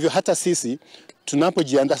 Kwa hivyo hata sisi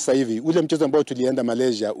tunapojiandaa sasa hivi, ule mchezo ambao tulienda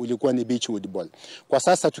Malaysia ulikuwa ni beach woodball. Kwa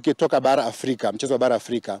sasa tukitoka bara Afrika, mchezo wa bara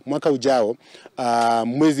Afrika, mwaka ujao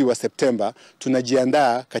mwezi wa Septemba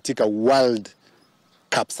tunajiandaa katika World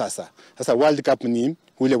Cup sasa. Sasa World Cup ni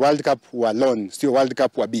ule World Cup wa lawn, sio World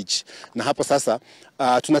Cup wa beach. Na hapo sasa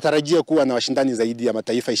tunatarajia kuwa na washindani zaidi ya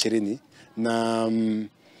mataifa 20, na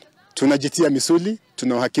tunajitia misuli.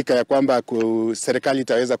 Tuna uhakika ya kwamba serikali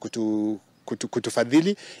itaweza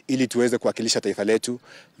kutufadhili ili tuweze kuwakilisha taifa letu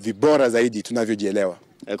vibora zaidi tunavyojielewa.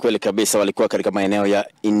 Kweli kabisa, walikuwa katika maeneo ya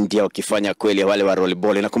India wakifanya kweli wale wa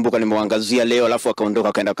volleyball. Nakumbuka nimewaangazia leo, alafu wakaondoka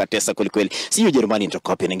wakaenda wakatesa kweli. Sio Ujerumani nitoka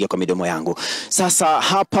wapi, naingia kwa midomo yangu. Sasa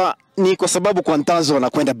hapa ni kwa sababu Kwantazo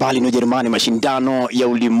wanakwenda Berlin Ujerumani, mashindano ya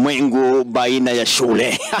ulimwengu baina ya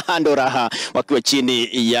shule. Ndo raha wakiwa chini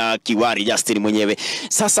ya kiwari Justin mwenyewe.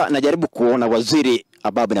 Sasa najaribu kuona waziri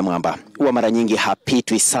Ababu na Mwamba huwa mara nyingi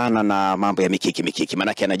hapitwi sana na mambo ya mikiki,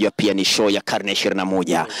 manake anajua pia ni show ya karne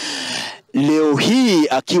 21. Leo hii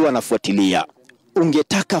akiwa anafuatilia,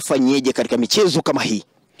 ungetaka afanyeje katika michezo kama hii?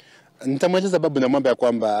 Nitamweleza Babu na Mwamba ya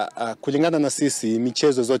kwamba kulingana na sisi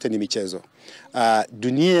michezo zote ni michezo.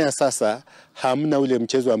 Dunia ya sasa hamna ule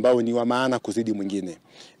mchezo ambao ni wa maana kuzidi mwingine.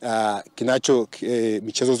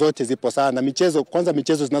 Michezo zote zipo sana.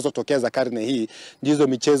 Michezo zinazotokea za karne hii ndizo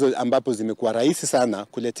michezo ambapo zimekuwa rahisi sana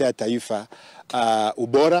kuletea taifa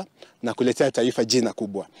ubora na kuletea taifa jina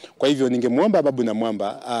kubwa. Kwa hivyo ningemuomba Babu na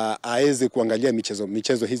Mwamba aweze kuangalia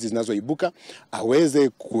michezo hizi zinazoibuka, aweze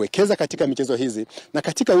kuwekeza katika michezo hizi, na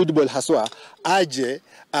katika woodball haswa aje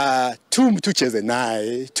tucheze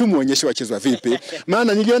naye, tumuonyeshe wachezwa vipi.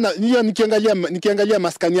 Maana niliona nikiangalia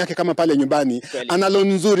maskani yake kama pale nyumbani, ana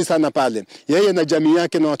lawn nzuri sana pale. Yeye na jamii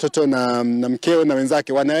yake na watoto na mkeo na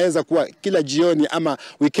wenzake wanaweza kuwa kila jioni ama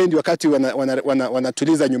weekend, wakati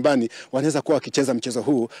wanatuliza nyumbani, wanaweza kuwa wakicheza mchezo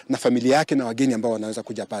huu na familia yake na wageni ambao wanaweza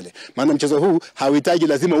kuja pale. Maana mchezo huu hauhitaji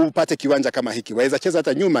lazima upate kiwanja kama hiki. Waweza cheza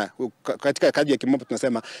hata nyuma, katika kadi ya kimombo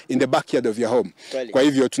tunasema in the backyard of your home. Kwa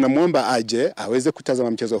hivyo tunamuomba aje aweze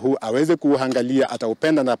kutazama mchezo huu, aweze kuangalia,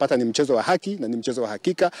 ataupenda na apata ni mchezo wa haki na ni mchezo wa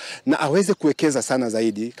hakika, na aweze kuwekeza sana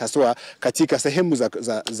zaidi kaswa katika sehemu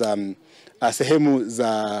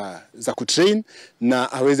za kutrain,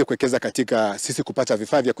 na aweze kuwekeza katika sisi kupata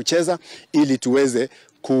vifaa vya kucheza ili tuweze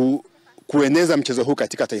kueneza mchezo huu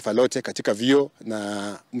katika taifa lote, katika vio,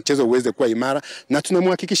 na mchezo uweze kuwa imara, na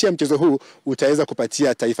tunamhakikishia mchezo huu utaweza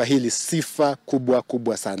kupatia taifa hili sifa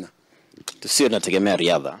kubwa sana. Tusio nategemea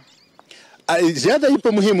riadha. Riadha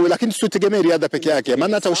ipo muhimu, lakini tusitegemee riadha peke yake.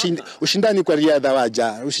 Maana hata ushindani kwa riadha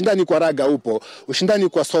waja, ushindani kwa raga upo, ushindani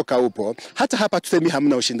kwa soka upo. Hata hapa tusemi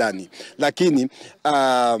hamna ushindani.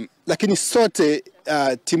 Lakini sote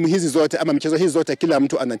timu hizi zote ama michezo hizi zote, kila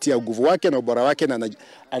mtu anatia nguvu wake na ubora wake na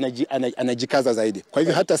anajikaza zaidi. Kwa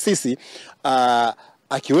hivyo hata sisi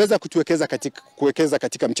akiweza kuwekeza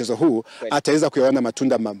katika mchezo huu, ataweza kuyaona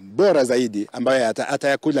matunda bora zaidi ambayo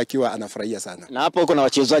atayakula akiwa anafurahia sana. Na hapo kuna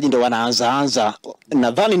wachezaji ndio wanaanza.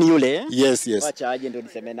 Nadhani ni yule. Yes. Wacha aje ndio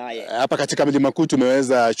niseme naye. Hapa katika Mlima Kuu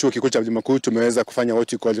chuo kikuu cha Mlima Kuu tumeweza kufanya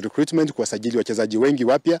what you call recruitment, kuwasajili wachezaji wengi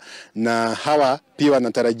wapya, na hawa pia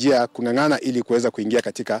wanatarajia kung'ang'ana ili kuweza kuingia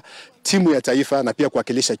katika timu ya taifa na pia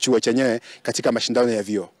kuwakilisha chuo chenyewe katika mashindano ya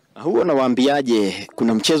vio. Huo nawaambiaje,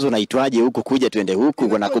 kuna mchezo unaitwaje huku kuja tuende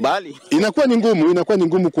huku, wanakubali? Inakuwa ni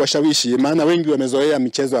ngumu kuwashawishi, maana wengi wamezoea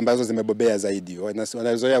michezo ambazo zimebobea zaidi.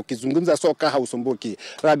 Wanazoea ukizungumza soka hausumbuki,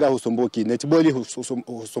 raga husumbuki, netball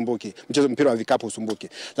husumbuki, mpira wa vikapu husumbuki.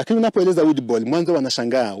 Lakini unapoeleza woodball, mwanzo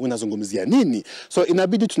wanashangaa unazungumzia nini? So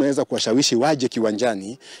inabidi tunaweza kuwashawishi waje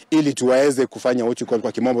kiwanjani ili tuwaweze kufanya what you call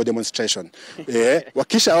kwa kimombo demonstration.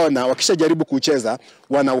 Wakishaona, wakishajaribu kucheza,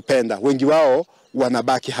 wanaupenda. Wengi wao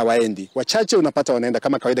wanabaki hawaendi. Wachache unapata wanaenda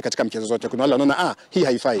kama kawaida katika michezo zote. Kuna wale wanaona hii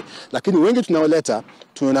haifai. Lakini wengi tunaoleta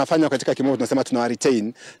tunafanya katika kimombo tunasema tuna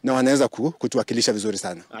retain na wanaweza kutuwakilisha vizuri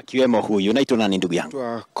sana. Akiwemo huyu. Unaitwa nani ndugu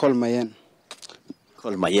yangu? Kolmayen.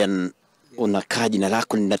 Kolmayen, unakaa jina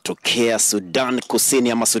lako linatokea Sudan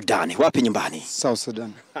Kusini ama Sudani? Wapi nyumbani? South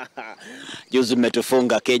Sudan. Juzi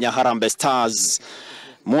mmetufunga Kenya Harambee Stars.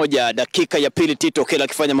 Moja dakika ya pili Tito Kela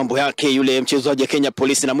akifanya mambo yake yule mchezaji wa Kenya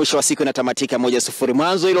Police, na mwisho wa siku inatamatika 1-0.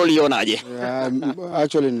 Mwanzo hilo ulionaje?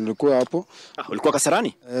 Actually nilikuwa hapo. Ulikuwa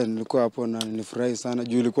Kasarani? Nilikuwa hapo na nilifurahi sana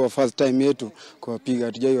juu ilikuwa first time yetu kuwapiga,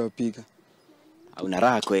 hatujaiwapiga. Una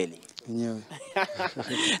raha kweli? Nyewe.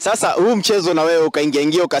 Sasa huu mchezo na wewe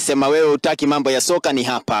ukaingia ukasema wewe utaki mambo ya soka ni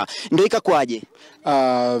hapa. Ndio ikakwaje?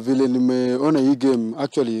 Vile nimeona hii game,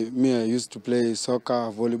 actually me I used to play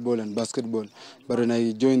soccer, volleyball and basketball. But when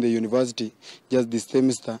I joined the university just this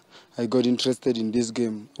semester, I got interested in this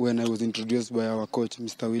game when I was introduced by our coach,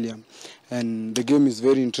 Mr. William. And the game is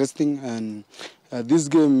very interesting, and this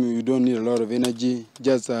game you don't need a lot of energy,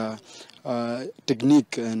 just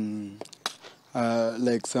technique and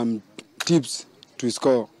like some tips to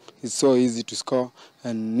score. It's so easy to score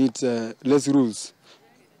and needs less rules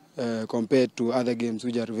compared to other games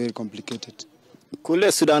which are very complicated.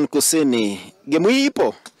 Kule Sudan Kusini, game hii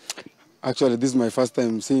ipo? Actually, this is my first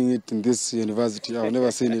time seeing it in this university. I've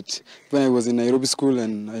never seen it. When I was in Nairobi school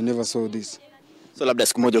and I never saw this. So labda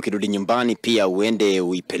siku moja ukirudi nyumbani pia uende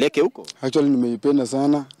uipeleke huko? Actually nimeipenda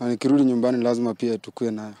sana na nikirudi nyumbani lazima pia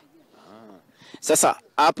tukue nayo. Sasa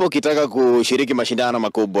hapo ukitaka kushiriki mashindano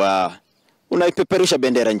makubwa unaipeperusha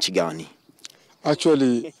bendera nchi gani?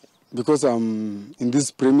 Actually because I'm in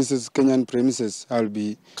these premises, Kenyan premises, I'll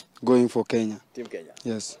be going for Kenya. Team Kenya?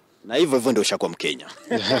 Yes. Na hivyo ndio ushakuwa Mkenya.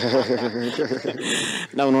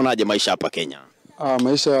 Na unaonaje maisha hapa Kenya?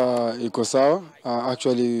 Maisha iko sawa.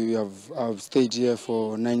 Actually I've stayed here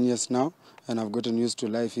for 9 years now and I've gotten used to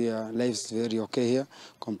life here. Life's very okay here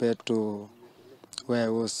compared to where I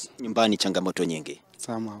was. Nyumbani changamoto nyingi.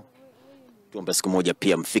 Somehow. Tuombe siku moja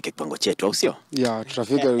pia mfike kiwango chetu au sio? Yeah,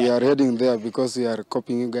 traffic we are heading there because we are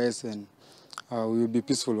copying you guys and we will be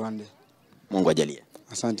peaceful one day. Mungu ajalie.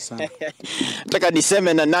 Asante sana. Nataka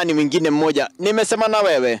niseme na nani mwingine mmoja. Nimesema na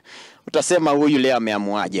wewe. Utasema huyu leo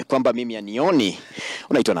ameamuaje kwamba mimi anioni.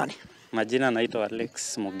 Unaitwa nani? Majina naitwa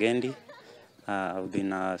Alex Mugendi. I've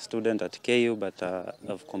been a student at KU but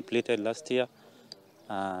I've completed last year.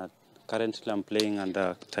 Currently I'm playing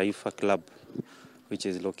under Taifa Club which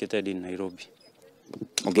is located in Nairobi.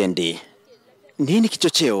 Mugendi, nini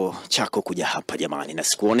kichocheo chako kuja hapa jamani? Na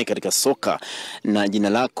sikuone katika soka na jina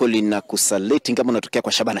lako linakusaliti kama unatokea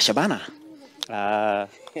kwa Shabana.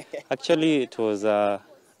 Actually it was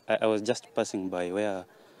I was just passing by where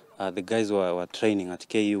the guys were training at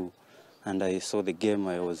KU and I saw the game,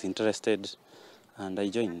 I was interested and I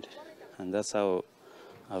joined, and that's how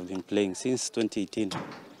I've been playing since 2018.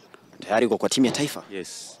 Tayari uko kwa timu ya taifa?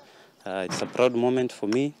 Yes. It's a proud moment for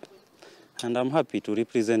me and I'm happy to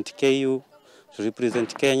represent KU, to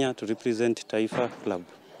represent Kenya, to represent Taifa Club.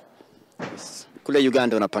 Yes. Kule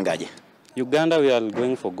Uganda unapangaje? Uganda we are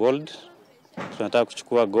going for gold. Tunataka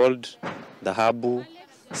kuchukua gold, dhahabu,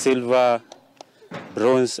 silver,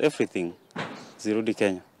 bronze, everything. Zirudi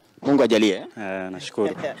Kenya. Mungu ajalie.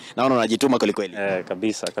 Nashukuru. Naona unajituma kweli kweli.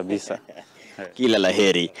 Kabisa. Kila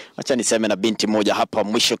laheri. Acha niseme na binti moja hapa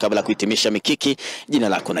mwisho kabla kuhitimisha Mikiki. Jina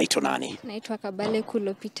lako naitwa nani? Naitwa Kabale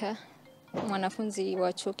Kulopita, mwanafunzi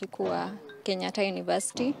wa chuo kikuu wa Kenyatta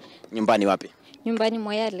University. Nyumbani wapi? Nyumbani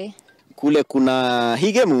Moyale. Kule kuna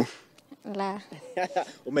hii game? La.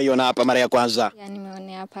 Umeiona hapa mara ya kwanza? Ya,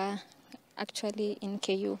 nimeona hapa actually in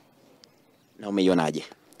KU. Na umeionaje?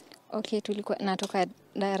 Okay, tulikuwa natoka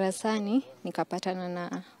darasani nikapatana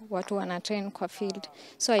na watu wana train kwa field,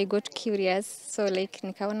 so I got curious, so like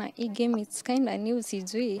nikaona hii game it's kind of new,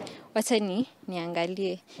 sijui wacha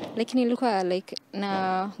niangalie, lakini nilikuwa like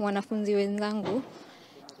na wanafunzi wenzangu,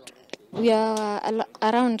 we are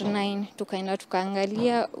around 9, tukaenda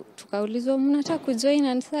tukaangalia, tukaulizwa mnataka kujoin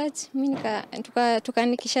and such, mimi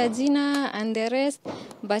tukaandikisha jina and the rest,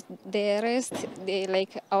 but the rest they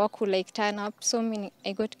like hawaku like turn up, so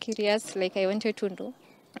I got curious, like I wanted to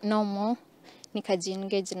know more,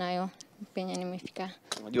 nikaji-engage nayo, penye nimefika.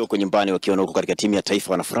 Unajua uko nyumbani wakiona uko katika timu ya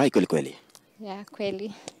taifa wanafurahi kweli kweli. Ya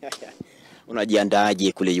kweli.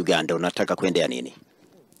 Unajiandaaje kule Uganda? Unataka kuendea nini?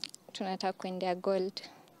 Tunataka kuendea gold.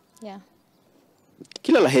 Yeah.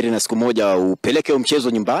 Kila laheri na siku moja upeleke mchezo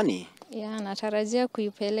nyumbani. Yeah, natarajia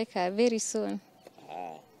kuipeleka very soon.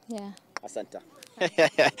 Yeah. Asante.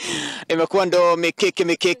 Imekuwa ndo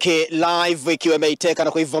Mikiki live ikiwa imeiteka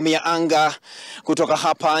na kuivamia anga kutoka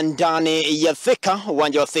hapa ndani ya Thika,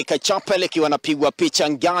 uwanja wa Thika Chapel, ikiwa napigwa picha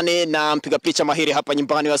ngani na mpiga picha mahiri hapa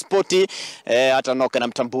nyumbani wa spoti. Hata noka na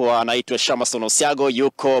mtambua anaitwa Shamason Osiago,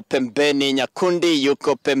 yuko pembeni Nyakundi,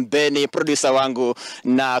 yuko pembeni producer wangu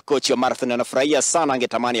na coach wa marathon. Anafurahia sana,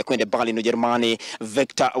 angetamani ya kwenda Berlin Ujerumani.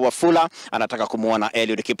 Victor Wafula anataka kumuona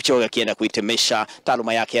Eliud Kipchoge akienda kuitemesha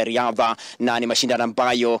taaluma yake ya riadha, na ni mashindano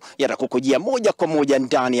ambayo yatakukujia moja kwa moja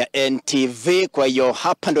ndani ya NTV. Kwa hiyo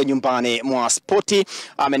hapa ndo nyumbani mwa spoti.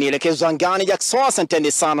 Amenielekezwa angani Jackson.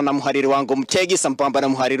 Asanteni sana na mhariri wangu Mtegi, sambamba na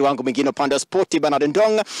mhariri wangu mwingine upande wa spoti Bernard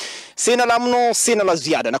Ndong. Sina la mno, sina la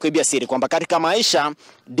ziada, na kuibia siri kwamba katika maisha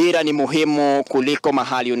dira ni muhimu kuliko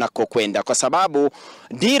mahali unakokwenda, kwa sababu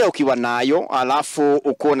dira ukiwa nayo alafu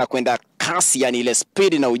uko na kwenda kasi, yani ile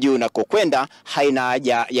speed na ujue unakokwenda, haina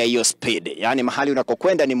haja ya hiyo speed. Yani mahali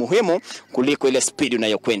unakokwenda ni muhimu kuliko ile speed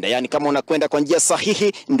unayokwenda. Yani kama unakwenda kwa njia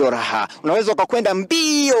sahihi ndo raha. Unaweza ukakwenda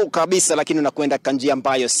mbio kabisa lakini unakwenda kwa njia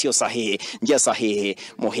ambayo sio sahihi. Njia sahihi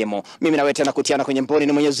muhimu. Mimi na wewe tena kutiana kwenye mboni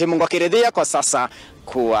ni Mwenyezi Mungu akiridhia. Kwa sasa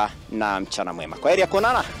kuwa na mchana mwema. Kwaheri ya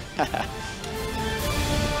kuonana.